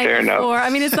dinner the night before. Enough. I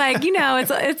mean, it's like,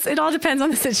 it all depends on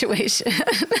the situation.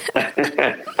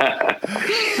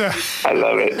 I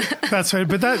love it. That's right.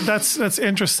 But that's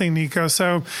interesting, Nico.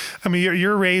 So, I mean,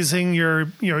 you're raising your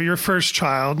first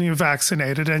child,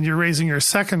 vaccinated, and you're raising your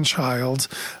second child,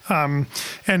 and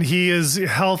he is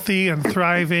healthy and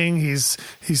thriving. He's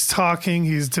talking.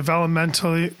 He's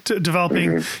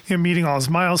developing, meeting all his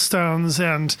milestones,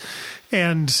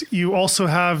 and you also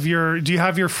have do you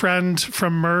have your friend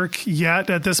from Merck yet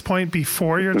at this point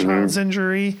before your child's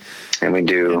injury? And we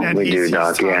do, he's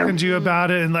Doc. Talking to you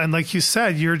about it, and like you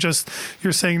said, you're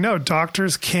saying no.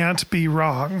 Doctors can't be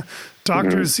wrong.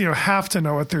 Doctors, have to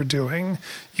know what they're doing.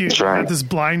 You had this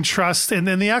blind trust in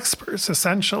the experts,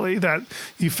 essentially, that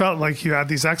you felt like you had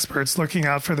these experts looking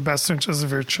out for the best interests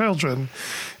of your children.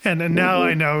 And now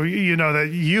I know, that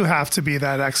you have to be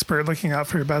that expert looking out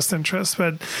for your best interests.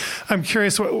 But I'm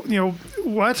curious,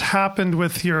 what happened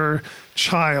with your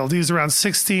child? He was around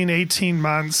 16, 18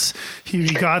 months. He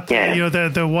got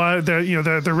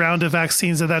the round of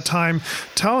vaccines at that time.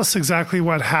 Tell us exactly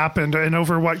what happened and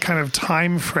over what kind of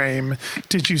time frame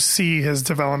did you see his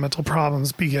developmental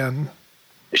problems begin?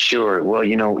 Sure. Well,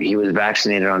 he was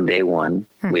vaccinated on day one.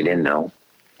 We didn't know.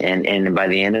 And by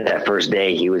the end of that first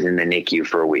day, he was in the NICU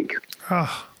for a week.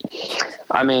 Oh.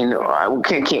 I mean,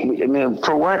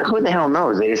 for what? Who the hell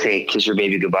knows? They just say, kiss your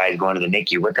baby goodbye, is going to the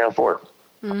NICU. What the hell for?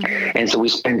 Mm-hmm. And so we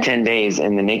spent 10 days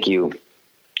in the NICU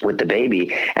with the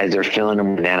baby as they're filling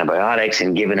him with antibiotics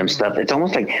and giving him stuff. It's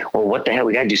almost like, well, what the hell?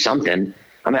 We got to do something.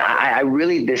 I mean, I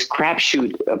really, this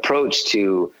crapshoot approach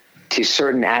to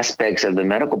certain aspects of the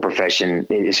medical profession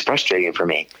is frustrating for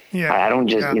me. Yeah. I don't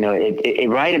just, right.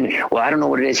 I mean, well, I don't know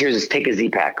what it is. Here's, take a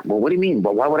Z-Pack. Well, what do you mean?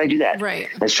 Well, why would I do that? Right.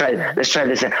 Let's try this.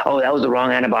 Oh, that was the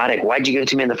wrong antibiotic. Why'd you give it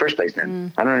to me in the first place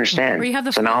then? I don't understand. Or you have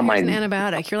the flu, an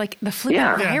antibiotic. You're like, the flu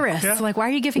virus. Yeah. Like, why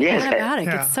are you giving an antibiotic?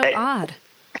 Yeah. It's so odd.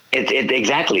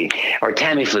 Exactly. Or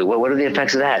Tamiflu. What are the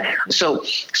effects of that? So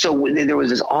there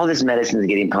was all this medicine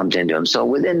getting pumped into him. So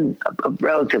within a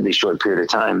relatively short period of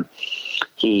time,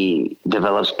 he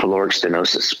develops pyloric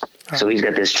stenosis. So he's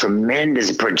got this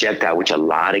tremendous projectile, which a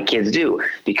lot of kids do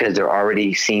because they're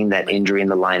already seeing that injury in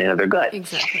the lining of their gut.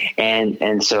 Exactly.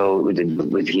 And so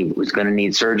he was going to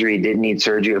need surgery, didn't need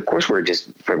surgery. Of course,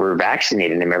 we're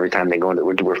vaccinating him every time they go into,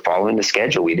 we're following the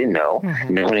schedule. We didn't know.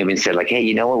 Mm-hmm. No one even said like, hey,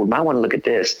 you know what? We might want to look at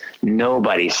this.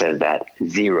 Nobody says that.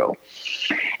 Zero.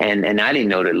 And I didn't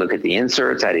know to look at the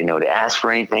inserts. I didn't know to ask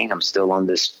for anything. I'm still on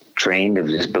this train of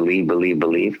just believe.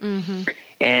 Mm-hmm.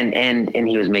 And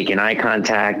he was making eye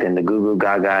contact and the goo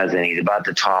gagas, and he's about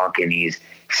to talk and he's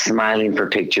smiling for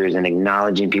pictures and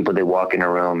acknowledging people that walk in a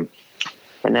room.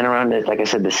 And then around like I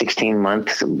said, the 16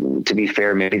 months, to be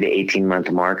fair, maybe the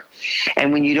 18-month mark.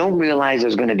 And when you don't realize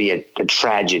there's going to be a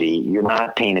tragedy, you're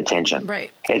not paying attention. Right.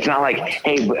 It's not like,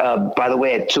 hey, by the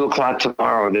way, at 2:00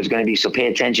 tomorrow, there's going to be, so pay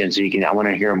attention so I want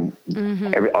to hear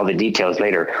all the details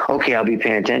later. Okay, I'll be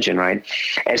paying attention, right?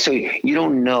 And so you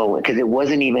don't know because it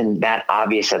wasn't even that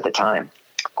obvious at the time.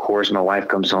 Of course, my wife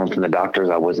comes home from the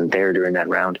doctors. I wasn't there during that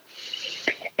round.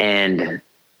 And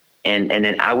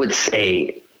then I would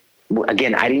say,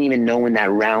 again, I didn't even know when that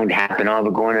round happened. Oh,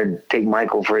 we're going to take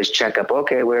Michael for his checkup.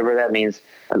 Okay, whatever that means.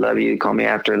 I love you. Call me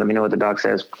after. Let me know what the doc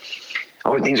says.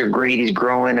 Oh, things are great. He's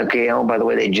growing. Okay. Oh, by the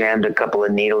way, they jammed a couple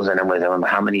of needles in him with him.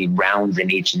 How many rounds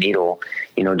in each needle?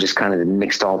 Just kind of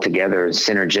mixed all together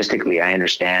synergistically. I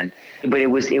understand, but it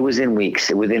was in weeks.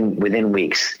 Within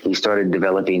weeks, he started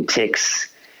developing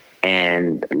tics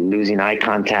and losing eye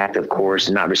contact. Of course,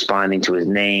 not responding to his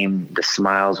name. The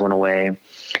smiles went away.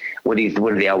 What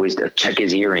do they always do? Check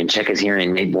his hearing.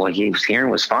 Well, his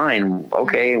hearing was fine.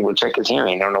 Okay, we'll check his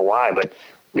hearing. I don't know why, but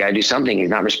we got to do something. He's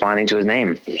not responding to his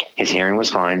name. His hearing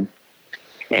was fine.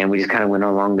 And we just kind of went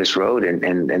along this road,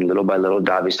 and little by little,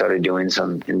 Dobby started doing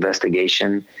some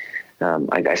investigation.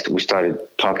 We started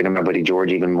talking to my buddy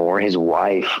George even more, his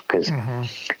wife,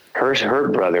 because her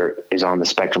brother is on the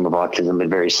spectrum of autism, but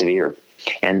very severe.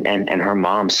 And her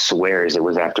mom swears it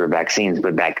was after vaccines,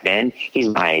 but back then he's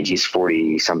my age, he's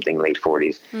 40 something, late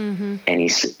 40s, and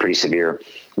he's pretty severe.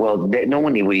 Well, no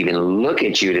one would even look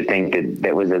at you to think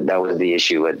that was the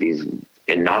issue with these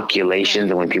inoculations.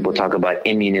 And when people talk about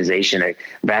immunization,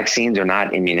 vaccines are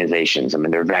not immunizations. I mean,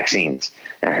 they're vaccines.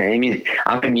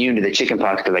 I'm immune to the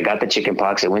chickenpox because I got the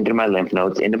chickenpox. It went through my lymph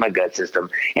nodes into my gut system,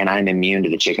 and I'm immune to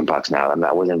the chickenpox now.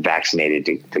 I wasn't vaccinated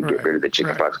to get rid of the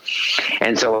chickenpox. Right.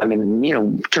 And so, I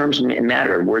mean, terms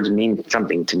matter. Words mean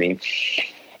something to me.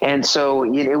 And so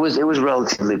it was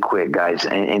relatively quick, guys,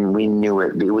 and we knew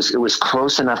it. It was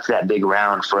close enough to that big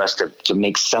round for us to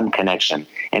make some connection.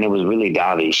 And it was really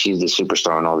Davi. She's the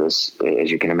superstar in all this,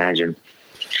 as you can imagine.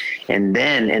 And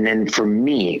then for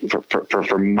me,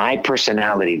 for my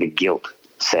personality, the guilt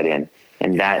set in,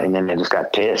 and then I just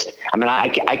got pissed. I mean,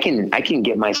 I can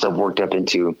get myself worked up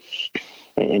into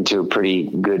a pretty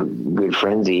good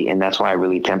frenzy, and that's why I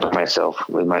really temper myself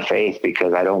with my faith,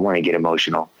 because I don't want to get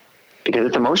emotional. Because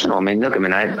it's emotional. I mean, look,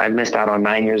 I've missed out on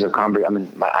 9 years of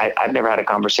I've never had a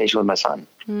conversation with my son.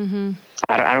 Mm-hmm.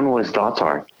 I don't know what his thoughts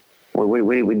are.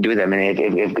 We do that. I mean,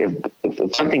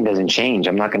 if something doesn't change,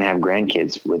 I'm not going to have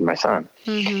grandkids with my son.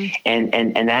 Mm-hmm.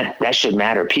 And that should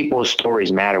matter. People's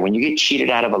stories matter. When you get cheated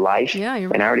out of a life, and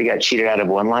I already got cheated out of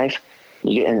one life,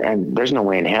 and there's no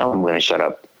way in hell I'm going to shut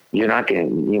up. You're not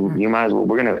going to. You might as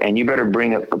well. And you better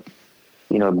bring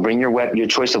your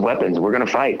choice of weapons. We're going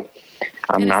to fight.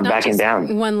 I'm not backing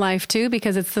down. One life too,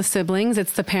 because it's the siblings,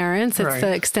 it's the parents, it's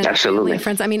the extended family,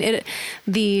 friends. I mean,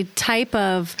 the type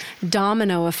of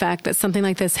domino effect that something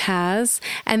like this has,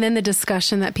 and then the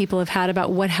discussion that people have had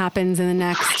about what happens in the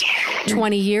next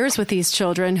 20 years with these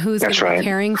children, who's going to be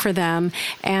caring for them,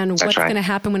 and what's going to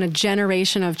happen when a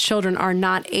generation of children are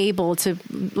not able to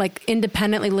like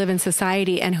independently live in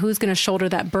society, and who's going to shoulder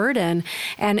that burden,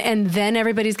 and then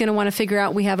everybody's going to want to figure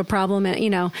out we have a problem,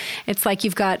 and it's like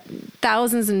you've got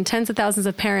thousands and tens of thousands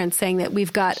of parents saying that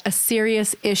we've got a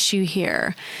serious issue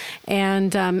here,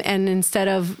 and instead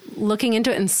of looking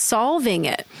into it and solving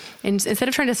it, and instead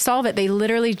of trying to solve it, they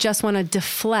literally just want to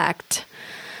deflect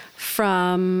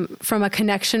from a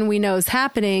connection we know is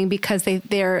happening, because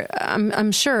they're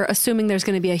I'm sure assuming there's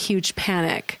going to be a huge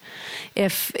panic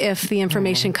if the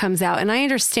information comes out. And I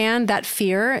understand that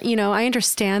fear. I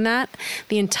understand that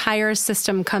the entire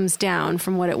system comes down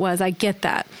from what it was. I get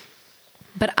that.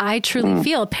 But I truly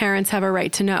feel parents have a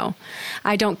right to know.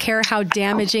 I don't care how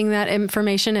damaging that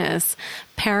information is.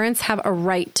 Parents have a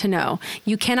right to know.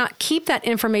 You cannot keep that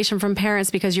information from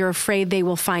parents because you're afraid they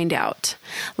will find out.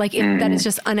 That is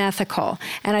just unethical.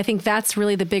 And I think that's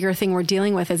really the bigger thing we're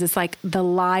dealing with, is it's like the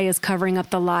lie is covering up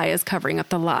the lie is covering up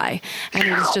the lie. And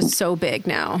it's just so big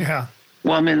now. Yeah.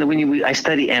 Well, I mean, I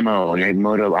study MO,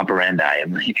 modus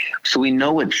operandi. So we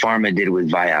know what pharma did with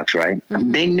Vioxx, right?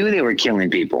 Mm-hmm. They knew they were killing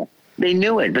people. They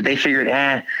knew it, but they figured,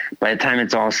 by the time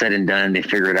it's all said and done, they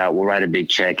figured out we'll write a big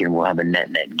check and we'll have a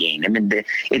net gain. I mean,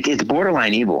 it's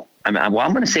borderline evil. I'm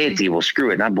going to say it's evil. Screw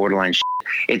it. Not borderline shit.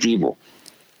 It's evil.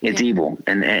 It's evil.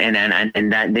 And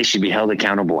that they should be held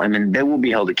accountable. I mean, they will be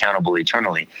held accountable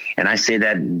eternally. And I say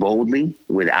that boldly,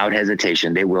 without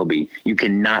hesitation. They will be. You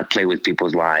cannot play with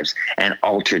people's lives and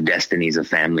alter destinies of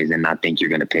families and not think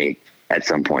you're going to pay at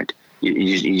some point.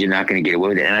 You're not going to get away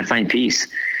with it. And I find peace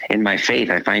in my faith.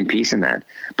 I find peace in that.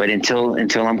 But until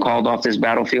I'm called off this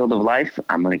battlefield of life,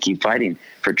 I'm going to keep fighting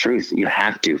for truth. You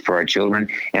have to, for our children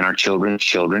and our children's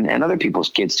children and other people's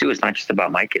kids too. It's not just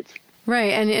about my kids.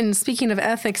 Right. And speaking of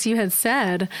ethics, you had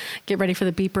said, get ready for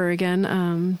the beeper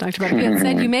again, Dr. Butler, you had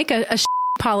said you make a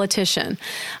politician.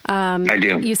 I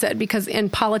do. You said, because in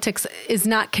politics is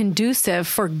not conducive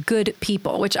for good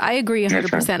people, which I agree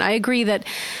 100%. Right. I agree that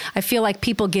I feel like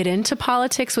people get into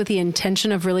politics with the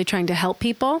intention of really trying to help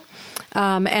people.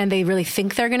 And they really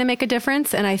think they're going to make a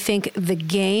difference. And I think the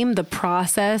game, the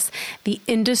process, the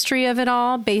industry of it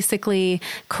all basically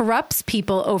corrupts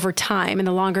people over time. And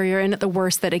the longer you're in it, the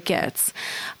worse that it gets.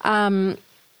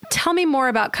 Tell me more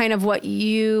about kind of what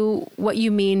you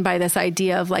mean by this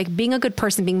idea of like being a good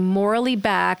person, being morally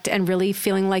backed and really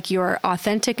feeling like you're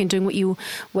authentic and doing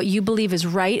what you believe is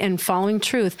right and following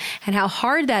truth, and how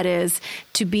hard that is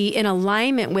to be in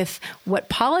alignment with what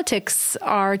politics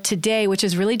are today, which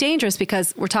is really dangerous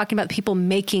because we're talking about people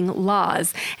making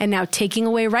laws and now taking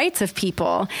away rights of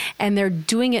people, and they're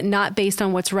doing it not based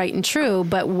on what's right and true,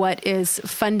 but what is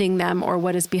funding them or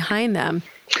what is behind them.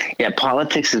 Yeah,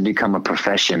 politics has become a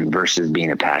profession versus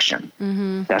being a passion.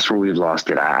 Mm-hmm. That's where we've lost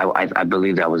it. I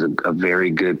believe that was a very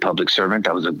good public servant.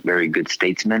 I was a very good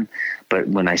statesman. But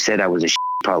when I said I was a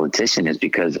politician, is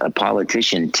because a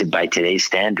politician, by today's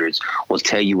standards, will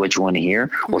tell you what you want to hear,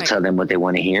 will tell them what they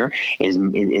want to hear,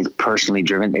 is personally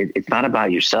driven. It's not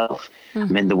about yourself. Mm-hmm.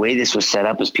 I mean, the way this was set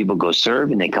up is people go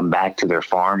serve and they come back to their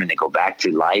farm and they go back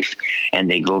to life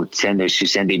and they go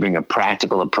they bring a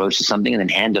practical approach to something and then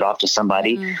hand it off to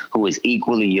somebody who is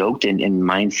equally yoked in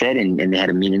mindset and they had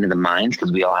a meaning of the minds,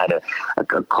 because we all had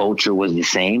a culture was the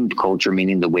same. Culture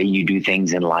meaning the way you do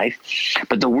things in life.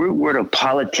 But the word of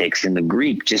politics in the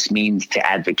Greek just means to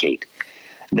advocate.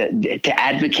 To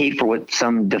advocate for what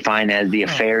some define as the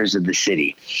affairs of the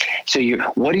city. So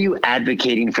what are you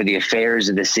advocating for the affairs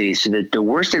of the city? So that the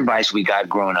worst advice we got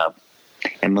growing up,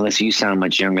 and Melissa, you sound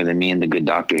much younger than me and the good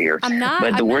doctor here. I'm not.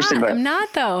 But I'm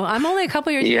not though. I'm only a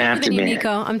couple years younger than you, Nico.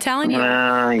 I'm telling you.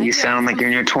 Well, you sound like you're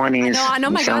in your 20s. I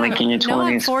know. You sound like you're in your 20s. No,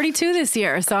 I'm 42 this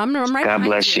year, so I'm right. God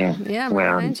bless you. Yeah, I'm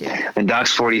right behind you. And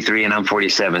Doc's 43 and I'm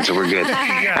 47, so we're good.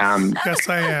 Yes,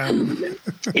 I am.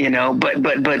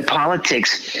 But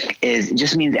politics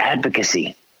just means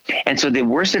advocacy. And so the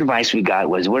worst advice we got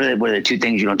was, what are the two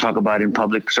things you don't talk about in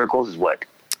public circles is what?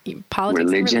 Politics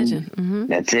religion. And religion. Mm-hmm.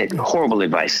 That's it. Horrible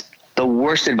advice. The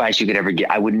worst advice you could ever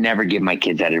get. I would never give my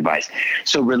kids that advice.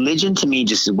 So religion to me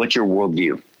just is, what's your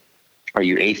worldview? Are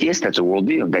you atheist? That's a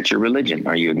worldview. That's your religion.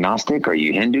 Are you agnostic? Are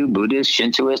you Hindu, Buddhist,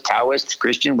 Shintoist, Taoist,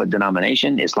 Christian? What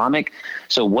denomination? Islamic?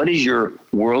 So what is your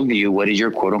worldview? What is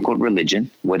your quote unquote religion?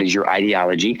 What is your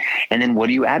ideology? And then what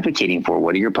are you advocating for?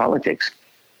 What are your politics?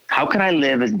 How can I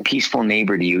live as a peaceful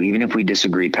neighbor to you, even if we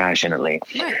disagree passionately?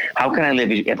 Right. How can I live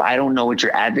if I don't know what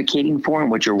you're advocating for and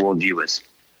what your worldview is?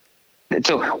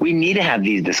 So we need to have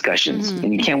these discussions,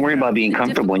 and you can't worry about being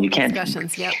comfortable, and you can't.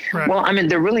 Discussions, yep. Right. Well, I mean,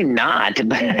 they're really not.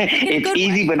 But it's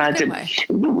easy, but not to.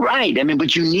 Right. I mean,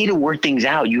 but you need to work things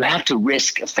out. You have to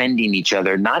risk offending each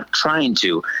other, not trying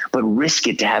to, but risk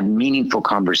it to have meaningful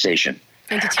conversation.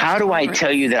 How do I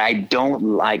tell you that I don't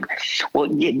like? Well,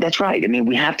 yeah, that's right. I mean,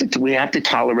 we have to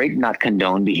tolerate, not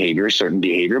condone behavior, certain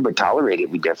behavior, but tolerate it.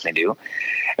 We definitely do.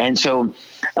 And so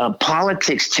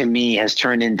politics to me has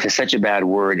turned into such a bad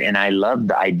word. And I love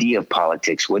the idea of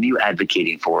politics. What are you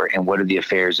advocating for? And what are the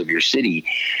affairs of your city?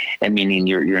 And meaning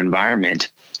your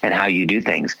environment and how you do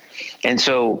things. And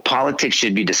so politics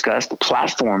should be discussed.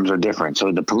 Platforms are different.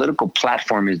 So the political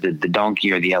platform is the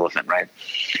donkey or the elephant, right?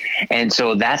 And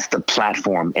so that's the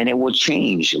platform, and it will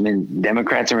change. I mean,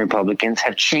 Democrats and Republicans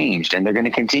have changed, and they're going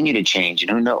to continue to change.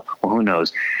 And who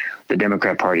knows? The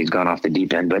Democrat Party's gone off the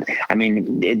deep end, but I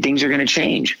mean, things are going to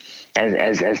change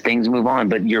as things move on,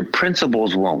 but your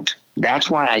principles won't. That's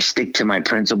why I stick to my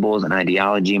principles and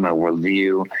ideology, my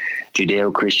worldview,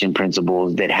 Judeo-Christian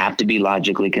principles that have to be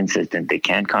logically consistent. They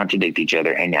can't contradict each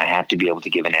other, and I have to be able to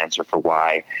give an answer for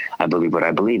why I believe what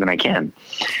I believe, and I can.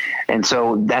 And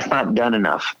so that's not done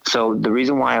enough. So the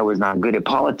reason why I was not good at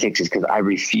politics is because I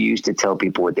refuse to tell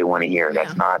people what they want to hear.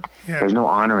 That's not, there's no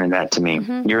honor in that to me.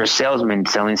 You're a salesman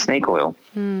selling snake oil,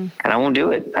 and I won't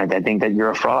do it. I think that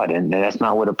you're a fraud, and that's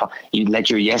not what you let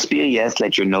your yes be a yes,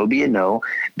 let your no be a no,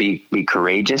 be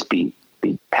courageous, be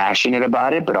passionate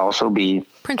about it, but also be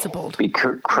principled, be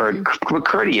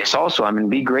courteous also. I mean,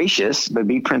 be gracious, but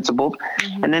be principled,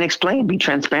 and then explain, be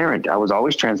transparent. I was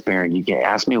always transparent. You can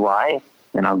ask me why,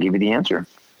 and I'll give you the answer.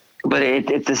 But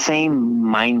it's the same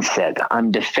mindset.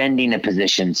 I'm defending a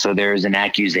position, so there's an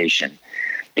accusation.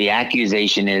 The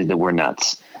accusation is that we're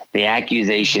nuts. The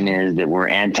accusation is that we're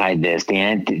anti this.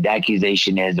 The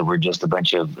accusation is that we're just a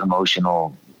bunch of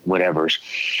emotional whatevers.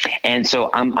 And so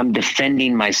I'm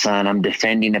defending my son. I'm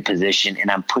defending a position,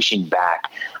 and I'm pushing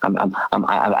back. I'm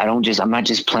not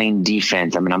just playing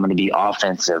defense. I mean, I'm going to be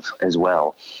offensive as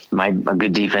well. A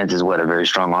good defense is a very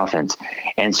strong offense.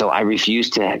 And so I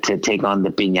refuse to take on the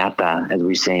piñata, as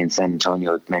we say in San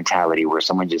Antonio, mentality, where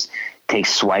someone just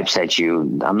takes swipes at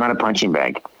you. I'm not a punching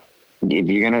bag. If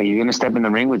you're gonna step in the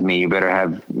ring with me, you better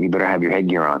have your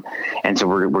headgear on. And so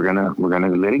we're gonna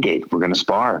litigate. We're gonna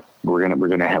spar. We're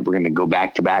gonna go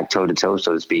back to back, toe to toe,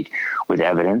 so to speak, with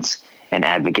evidence and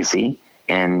advocacy.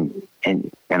 And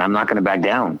I'm not gonna back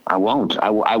down. I won't. I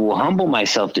will humble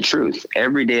myself to truth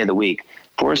every day of the week.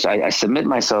 Of course, I submit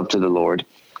myself to the Lord.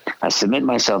 I submit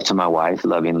myself to my wife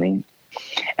lovingly,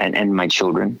 and my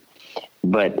children.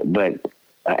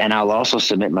 And I'll also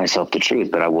submit myself to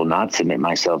truth, but I will not submit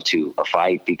myself to a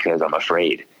fight because I'm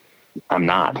afraid. I'm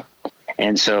not.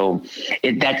 And so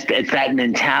it's that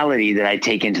mentality that I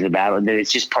take into the battle, that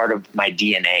it's just part of my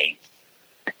DNA.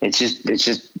 It's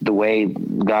just the way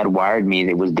God wired me.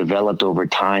 It was developed over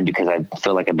time because I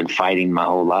feel like I've been fighting my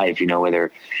whole life,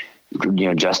 whether,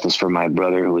 justice for my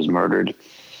brother who was murdered,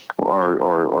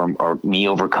 or me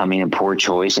overcoming a poor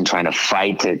choice and trying to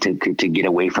fight to get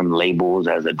away from labels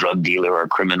as a drug dealer or a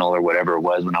criminal or whatever it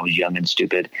was when I was young and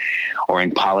stupid. Or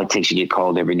in politics, you get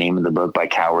called every name in the book by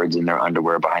cowards in their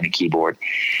underwear behind a keyboard.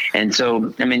 And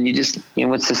so, I mean, it's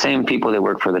the same people that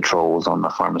work for the trolls on the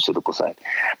pharmaceutical side.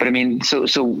 But I mean, so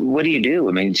what do you do?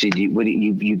 I mean, so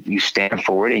you stand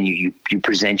forward and you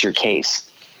present your case.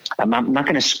 I'm not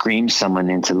going to scream someone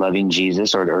into loving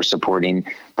Jesus or supporting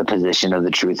the position of the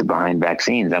truth behind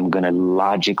vaccines. I'm going to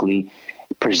logically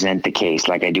present the case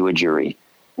like I do a jury,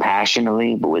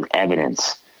 passionately, but with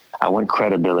evidence. I want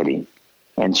credibility.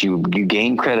 And so you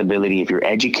gain credibility if you're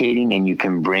educating and you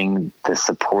can bring the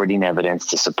supporting evidence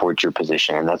to support your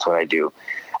position. And that's what I do.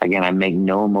 Again, I make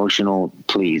no emotional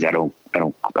pleas. I'm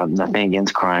nothing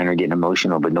against crying or getting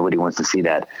emotional, but nobody wants to see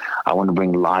that. I want to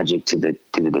bring logic to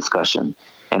the discussion.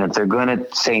 And if they're going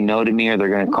to say no to me or they're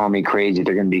going to call me crazy,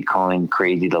 they're going to be calling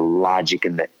crazy the logic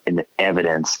and the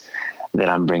evidence that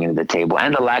I'm bringing to the table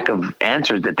and the lack of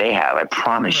answers that they have. I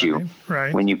promise you,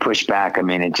 when you push back, I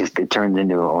mean, it turns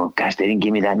into, oh gosh, they didn't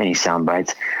give me that many sound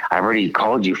bites. I've already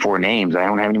called you 4 names. I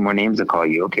don't have any more names to call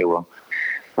you. Okay, well,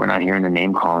 we're not hearing the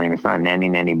name calling. It's not nanny,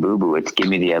 nanny, boo, boo. It's give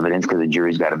me the evidence because the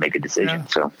jury's got to make a decision. Yeah.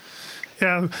 So.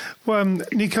 Yeah. Well,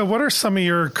 Nico, what are some of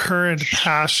your current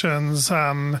passions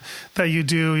that you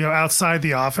do, outside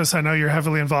the office? I know you're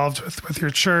heavily involved with your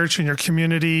church and your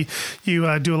community.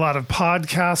 You do a lot of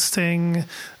podcasting.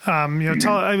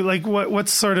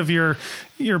 What's sort of your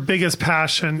biggest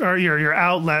passion or your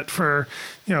outlet for,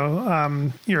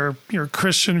 your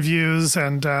Christian views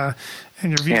and your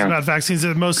views about vaccines?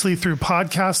 Is it mostly through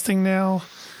podcasting now?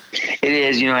 It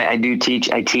is. I do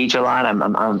teach. I teach a lot.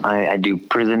 I do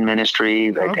prison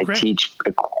ministry. I teach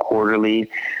quarterly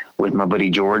with my buddy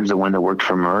George, the one that worked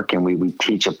for Merck, and we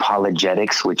teach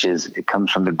apologetics, it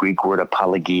comes from the Greek word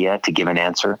apologia, to give an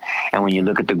answer. And when you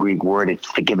look at the Greek word,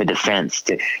 it's to give a defense,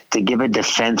 to give a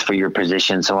defense for your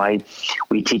position. So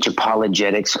we teach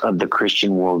apologetics of the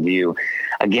Christian worldview.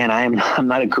 Again, I'm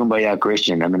not a kumbaya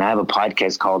Christian. I mean, I have a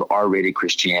podcast called R-Rated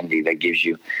Christianity that gives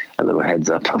you a little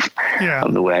heads up of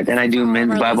the way. And I do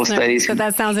men's Bible studies. So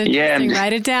that sounds interesting. Yeah.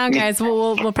 Write it down, guys.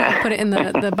 We'll probably put it in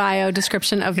the bio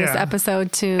description of this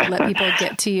episode to let people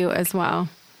get to you as well.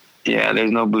 Yeah,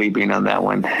 there's no bleeping on that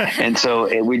one. And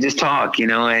so we just talk,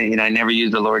 and I never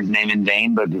use the Lord's name in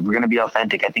vain, but we're going to be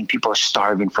authentic. I think people are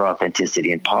starving for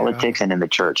authenticity in politics and in the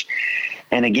church.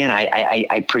 And again,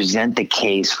 I present the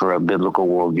case for a biblical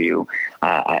worldview.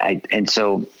 And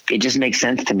so it just makes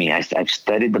sense to me. I've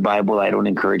studied the Bible. I don't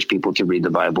encourage people to read the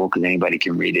Bible because anybody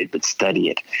can read it, but study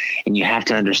it. And you have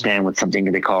to understand what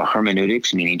something they call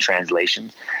hermeneutics, meaning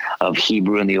translations of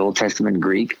Hebrew in the Old Testament,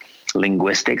 Greek,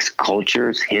 linguistics,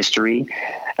 cultures, history.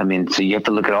 I mean, so you have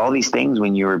to look at all these things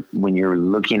when you're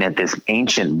looking at this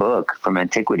ancient book from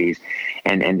antiquities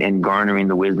and garnering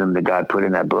the wisdom that God put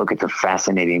in that book. It's a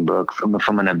fascinating book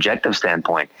from an objective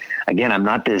standpoint. Again, I'm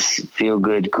not this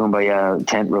feel-good kumbaya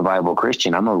tent revival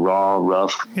Christian. I'm a raw,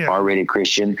 rough, R-rated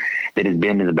Christian that has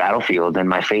been to the battlefield, and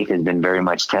my faith has been very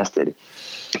much tested.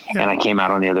 And I came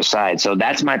out on the other side. So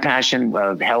that's my passion.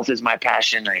 Health is my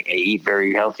passion. I eat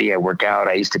very healthy. I work out.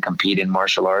 I used to compete in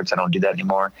martial arts. I don't do that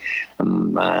anymore.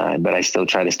 But I still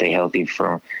try to stay healthy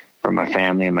for my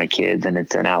family and my kids. And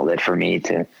it's an outlet for me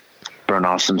to burn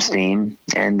off some steam.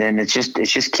 And then it's just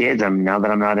kids. Now that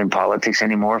I'm not in politics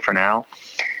anymore for now,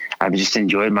 I've just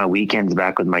enjoyed my weekends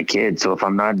back with my kids. So if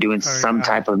I'm not doing some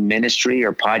type of ministry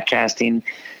or podcasting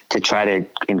to try to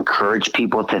encourage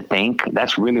people to think,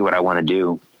 that's really what I want to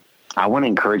do. I want to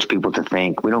encourage people to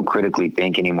think. We don't critically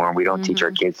think anymore. We don't teach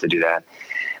our kids to do that.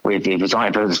 If it's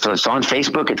on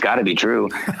Facebook, it's got to be true.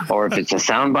 Or if it's a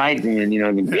soundbite,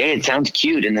 and it sounds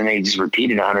cute, and then they just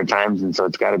repeat it 100 times, and so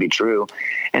it's got to be true.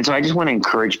 And so I just want to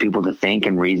encourage people to think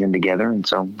and reason together, and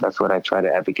so that's what I try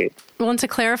to advocate. Well, and to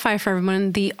clarify for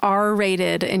everyone, the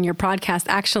R-rated in your podcast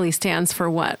actually stands for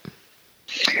what?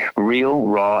 Real,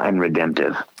 raw, and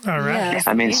redemptive. All right. Yes,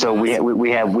 I mean, so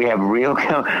we have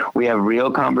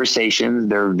real conversations.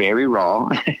 They're very raw,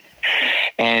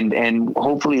 and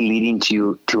hopefully leading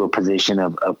to a position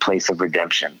of a place of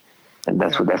redemption. And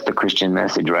that's the Christian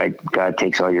message, right? God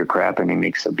takes all your crap and He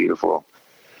makes a beautiful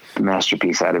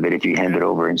masterpiece out of it if you hand it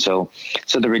over. And so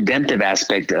the redemptive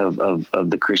aspect of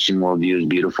the Christian worldview is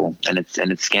beautiful, and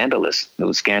it's scandalous. It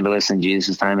was scandalous in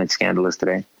Jesus' time. It's scandalous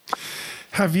today.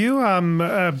 Have you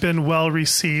been well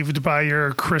received by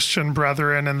your Christian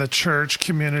brethren in the church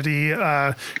community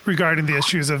regarding the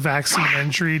issues of vaccine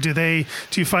injury? Do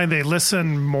you find they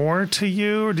listen more to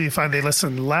you, or do you find they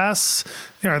listen less?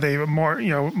 Are they more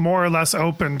or less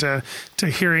open to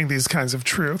hearing these kinds of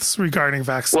truths regarding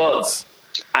vaccines? Well,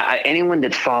 anyone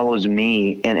that follows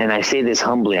me, and I say this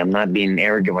humbly, I'm not being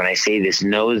arrogant when I say this,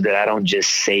 knows that I don't just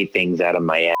say things out of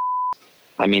my ass.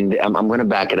 I mean, I'm going to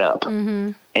back it up.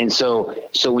 Mm-hmm. And so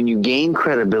when you gain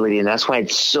credibility, and that's why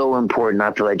it's so important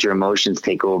not to let your emotions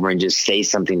take over and just say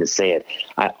something to say it.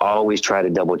 I always try to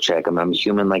double check. I'm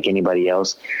human like anybody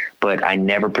else, but I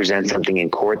never present something in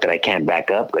court that I can't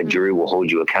back up. A jury will hold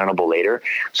you accountable later.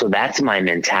 So that's my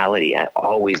mentality. I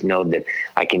always know that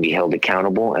I can be held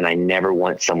accountable, and I never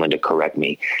want someone to correct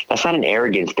me. That's not an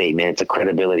arrogant statement. It's a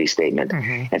credibility statement.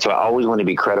 Mm-hmm. And so I always want to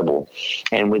be credible.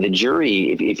 And with a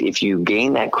jury, if you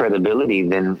gain that credibility,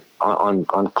 then on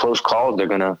close calls, they're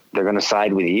gonna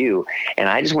side with you. And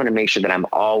I just want to make sure that I'm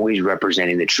always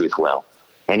representing the truth well.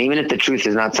 And even if the truth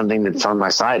is not something that's on my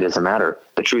side, it doesn't matter.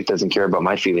 The truth doesn't care about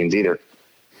my feelings either.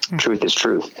 Mm-hmm. Truth is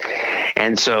truth.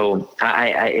 And so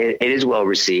it is well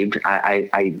received.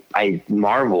 I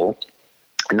marvel,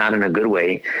 not in a good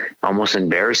way, almost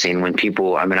embarrassing when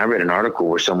people, I read an article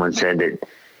where someone said that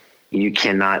you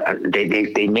cannot,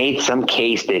 they made some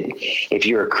case that if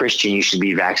you're a Christian, you should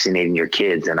be vaccinating your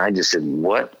kids. And I just said,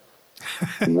 what?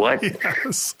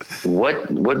 Yes.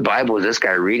 What Bible is this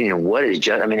guy reading? And what is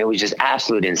it was just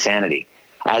absolute insanity.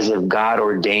 as if God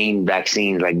ordained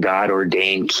vaccines, like God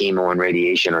ordained chemo and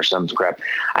radiation or some crap.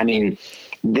 I mean,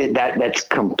 that's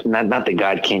not that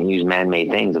God can't use man-made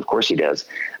things. Of course he does.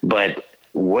 But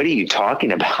what are you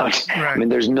talking about? Right. I mean,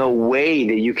 there's no way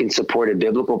that you can support a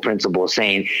biblical principle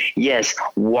saying, yes,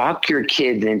 walk your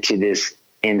kids into this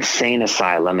insane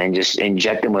asylum and just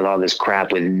inject them with all this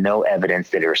crap with no evidence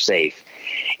that they're safe.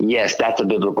 Yes, that's a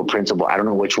biblical principle. I don't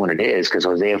know which one it is, because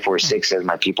Hosea 4:6 says,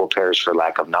 my people perish for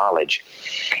lack of knowledge.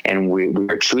 And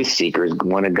we're truth seekers.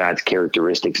 One of God's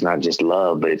characteristics, not just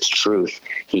love, but it's truth.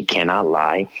 He cannot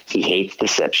lie. He hates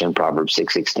deception, Proverbs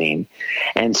 6:16.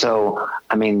 And so,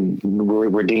 I mean,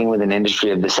 we're dealing with an industry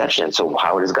of deception. So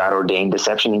how does God ordain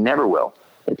deception? He never will.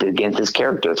 It's against his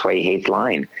character. That's why he hates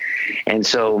lying. And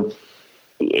so,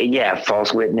 yeah,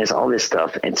 false witness, all this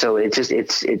stuff. And so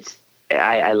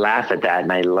I laugh at that,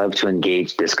 and I love to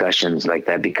engage discussions like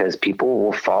that, because people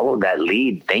will follow that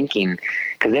lead thinking,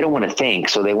 because they don't want to think,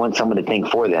 so they want someone to think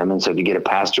for them. And so if you get a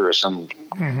pastor or some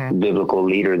biblical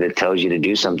leader that tells you to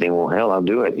do something, well, hell, I'll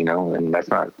do it, and that's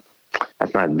not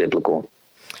biblical.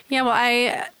 Yeah, well,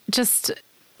 I just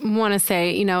want to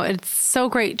say, it's so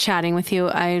great chatting with you.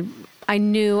 I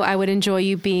knew I would enjoy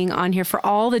you being on here for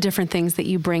all the different things that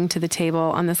you bring to the table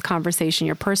on this conversation,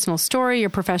 your personal story, your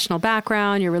professional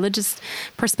background, your religious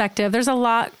perspective. There's a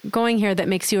lot going here that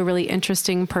makes you a really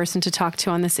interesting person to talk to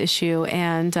on this issue.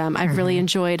 And I've really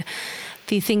enjoyed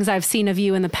the things I've seen of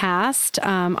you in the past,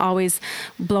 always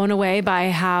blown away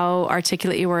by how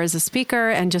articulate you were as a speaker,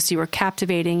 and just you were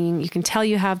captivating. You can tell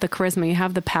you have the charisma, you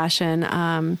have the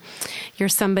passion. You're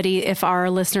somebody, if our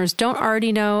listeners don't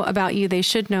already know about you, they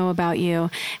should know about you.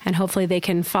 And hopefully they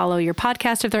can follow your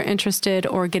podcast if they're interested,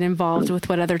 or get involved with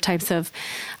what other types of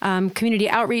community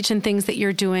outreach and things that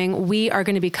you're doing. We are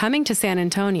going to be coming to San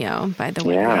Antonio, by the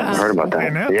way. Yeah, I heard about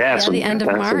that. Yeah, the end of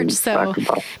March. So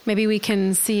maybe we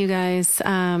can see you guys.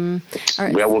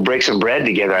 We'll break some bread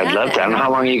together. I'd love to. I don't know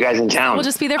how long are you guys in town. We'll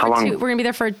just be there for we're going to be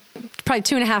there for probably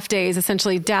 2.5 days,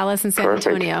 essentially, Dallas and San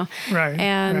Antonio. Right.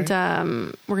 And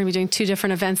we're going to be doing 2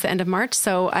 different events the end of March.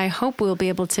 So I hope we'll be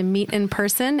able to meet in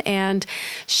person and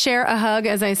share a hug.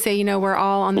 As I say, we're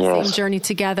all on the same journey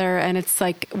together, and it's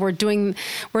like we're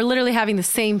literally having the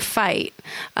same fight,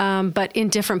 but in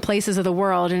different places of the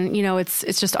world. And,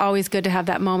 it's just always good to have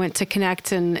that moment to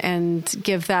connect and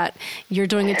give that, you're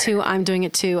doing it too, I'm doing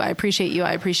it too. I appreciate you.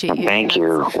 I appreciate you. Thank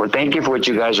you. Well, thank you for what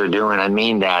you guys are doing. I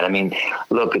mean that. I mean,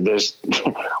 look,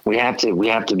 we have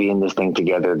to be in this thing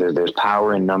together. There's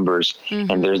power in numbers,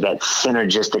 and there's that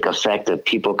synergistic effect of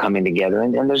people coming together.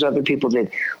 And there's other people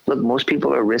that, look, most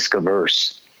people are risk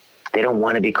averse. They don't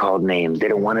want to be called names. They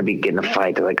don't want to be getting a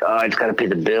fight. They're like, oh, I just got to pay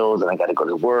the bills, and I got to go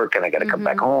to work, and I got to come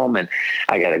back home, and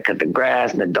I got to cut the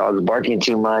grass, and the dog's barking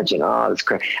too much, and that's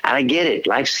crazy. And I get it.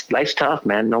 Life's tough,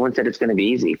 man. No one said it's going to be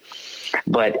easy,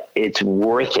 but it's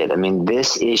worth it. I mean,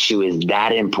 this issue is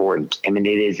that important. I mean,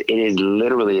 it is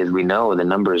literally, as we know, the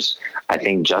numbers, I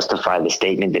think, justify the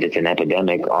statement that it's an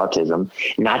epidemic, autism,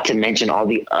 not to mention all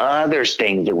the other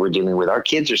things that we're dealing with. Our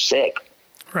kids are sick.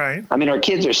 Right. I mean, our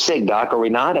kids are sick, Doc, are we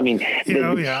not? I mean, I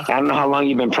don't know how long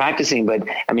you've been practicing, but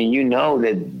I mean,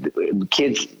 that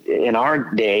kids in our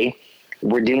day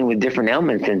were dealing with different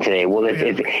ailments than today. Well,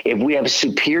 if we have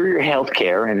superior health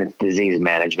care, and it's disease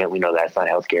management, we know that's not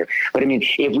health care. But I mean,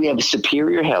 if we have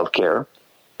superior health care,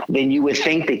 then you would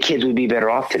think that kids would be better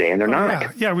off today, and they're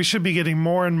not. Yeah, we should be getting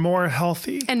more and more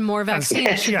healthy. And more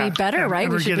vaccines should be better, right?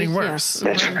 And we're getting worse.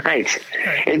 That's right.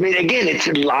 I mean, again, it's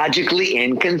logically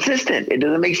inconsistent. It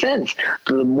doesn't make sense.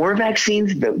 So the more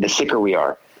vaccines, the sicker we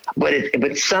are.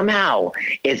 But somehow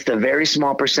it's the very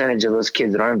small percentage of those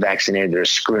kids that aren't vaccinated that are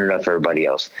screwing it up for everybody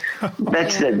else.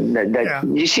 That's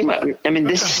you see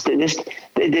this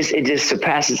it just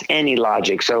surpasses any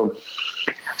logic. So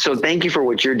thank you for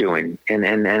what you're doing. And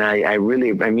I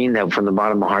really mean that from the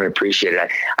bottom of my heart. I appreciate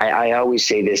it. I always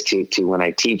say this to when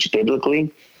I teach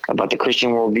biblically about the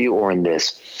Christian worldview, or in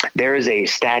this. There is a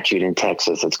statute in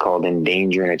Texas that's called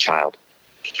endangering a child.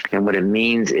 And what it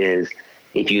means is,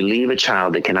 if you leave a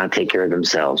child that cannot take care of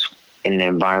themselves in an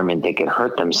environment that can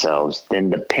hurt themselves, then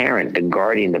the parent, the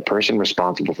guardian, the person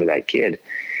responsible for that kid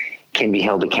can be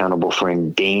held accountable for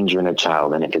endangering a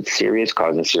child. And if it's serious,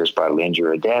 causing serious bodily injury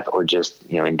or death, or just,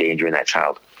 endangering that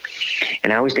child.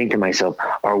 And I always think to myself,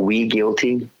 are we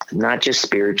guilty, not just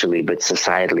spiritually, but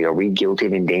societally? Are we guilty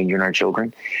of endangering our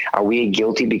children? Are we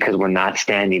guilty because we're not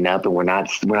standing up and we're not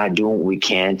doing what we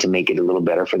can to make it a little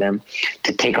better for them,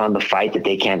 to take on the fight that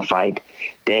they can't fight?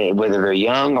 Whether they're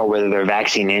young or whether they're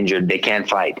vaccine injured, they can't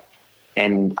fight.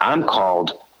 And I'm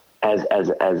called as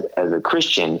a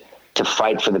Christian to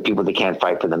fight for the people that can't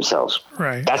fight for themselves.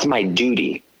 Right. That's my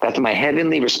duty. That's my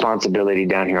heavenly responsibility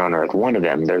down here on earth. One of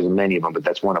them. There's many of them, but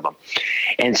that's one of them.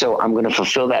 And so I'm going to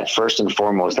fulfill that first and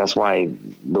foremost. That's why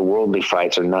the worldly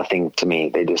fights are nothing to me.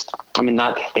 They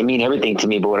mean everything to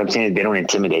me, but what I'm saying is they don't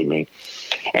intimidate me.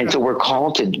 And so we're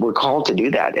called to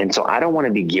do that. And so I don't want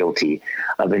to be guilty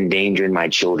of endangering my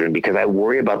children because I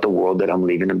worry about the world that I'm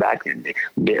leaving them back in.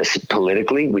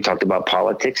 Politically, we talked about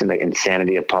politics and the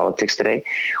insanity of politics today.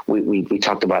 We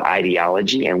talked about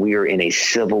ideology, and we are in a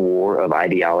civil war of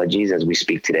ideologies as we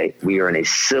speak today. We are in a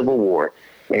civil war.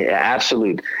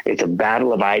 Absolute. It's a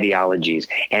battle of ideologies.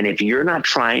 And if you're not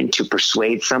trying to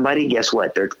persuade somebody, guess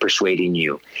what? They're persuading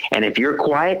you. And if you're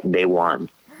quiet, they won.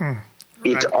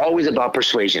 It's always about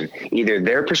persuasion. Either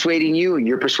they're persuading you or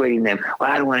you're persuading them.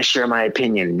 Well, I don't want to share my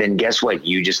opinion. Then guess what?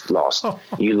 You just lost.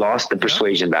 You lost the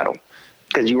persuasion battle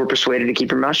because you were persuaded to keep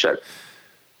your mouth shut.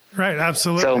 Right.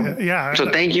 Absolutely.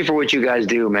 So thank you for what you guys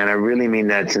do, man. I really mean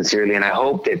that sincerely. And I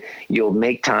hope that you'll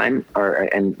make time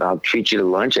and I'll treat you to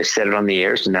lunch. I said it on the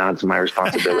air, so now it's my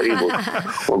responsibility.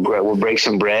 We'll break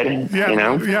some bread.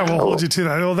 Yeah. We'll hold you to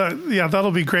that. Well,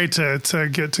 that'll be great to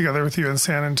get together with you in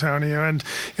San Antonio. And,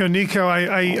 Nico,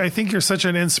 I think you're such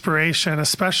an inspiration,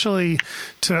 especially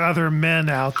to other men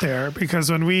out there,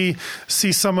 because when we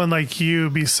see someone like you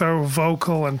be so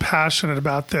vocal and passionate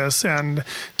about this and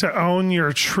to own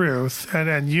your truth,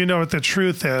 and you know what the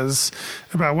truth is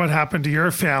about what happened to your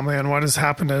family and what has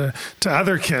happened to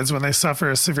other kids when they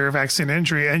suffer a severe vaccine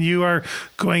injury, and you are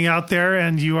going out there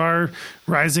and you are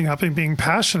rising up and being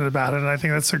passionate about it. And I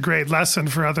think that's a great lesson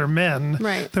for other men,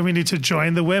 that we need to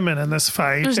join the women in this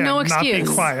fight. There's no excuse. Not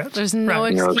be quiet. There's no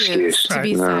excuse to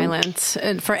be silent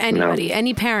for anybody,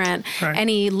 any parent,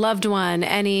 any loved one,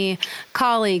 any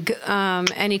colleague,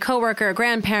 any coworker,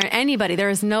 grandparent, anybody. There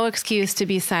is no excuse to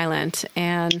be silent.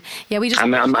 And we just so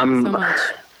much.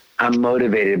 I'm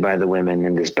motivated by the women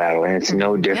in this battle, and it's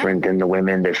no different than the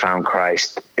women that found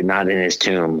Christ not in his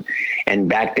tomb. And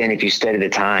back then, if you study the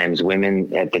times,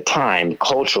 women at the time,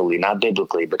 culturally, not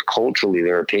biblically, but culturally,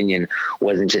 their opinion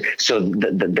wasn't just, so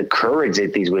the courage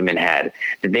that these women had,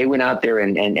 that they went out there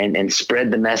and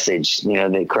spread the message,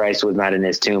 that Christ was not in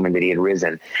his tomb and that he had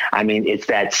risen. I mean, it's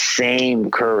that same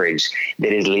courage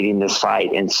that is leading this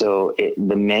fight. And so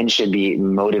the men should be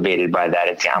motivated by that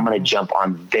and say, I'm going to jump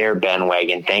on their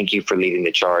bandwagon. Thank you for leading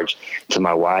the charge, to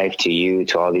my wife, to you,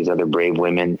 to all these other brave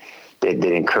women that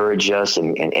encourage us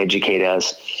and educate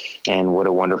us. And what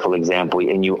a wonderful example.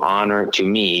 And you honor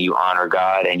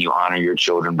God and you honor your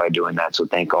children by doing that. So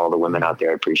thank all the women out there.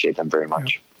 I appreciate them very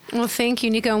much. Well, thank you,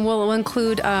 Nico. And we'll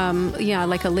include,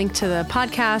 like a link to the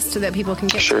podcast so that people can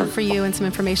get for you and some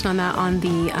information on that on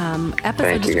the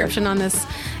episode description on this.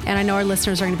 And I know our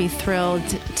listeners are going to be thrilled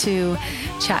to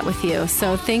chat with you.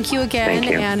 So thank you again.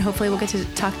 And hopefully we'll get to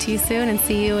talk to you soon and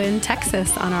see you in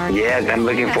Texas on our... Yeah, I'm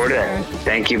looking forward to it.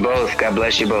 Thank you both. God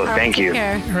bless you both. Thank you.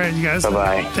 Care. All right, you guys.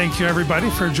 Bye-bye. Thank you, everybody,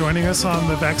 for joining us on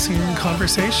the vaccine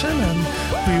conversation. And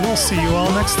we will see you all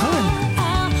next time.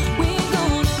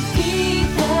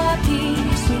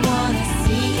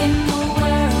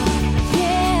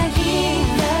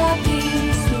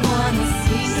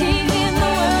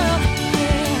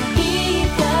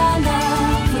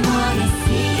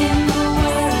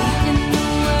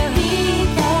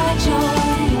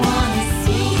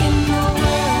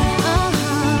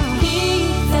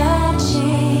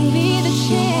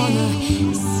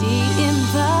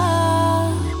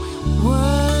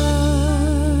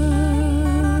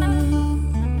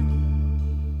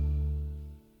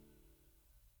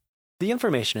 The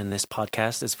information in this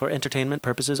podcast is for entertainment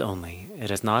purposes only. It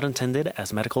is not intended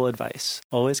as medical advice.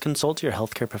 Always consult your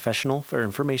healthcare professional for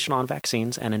information on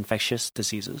vaccines and infectious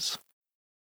diseases.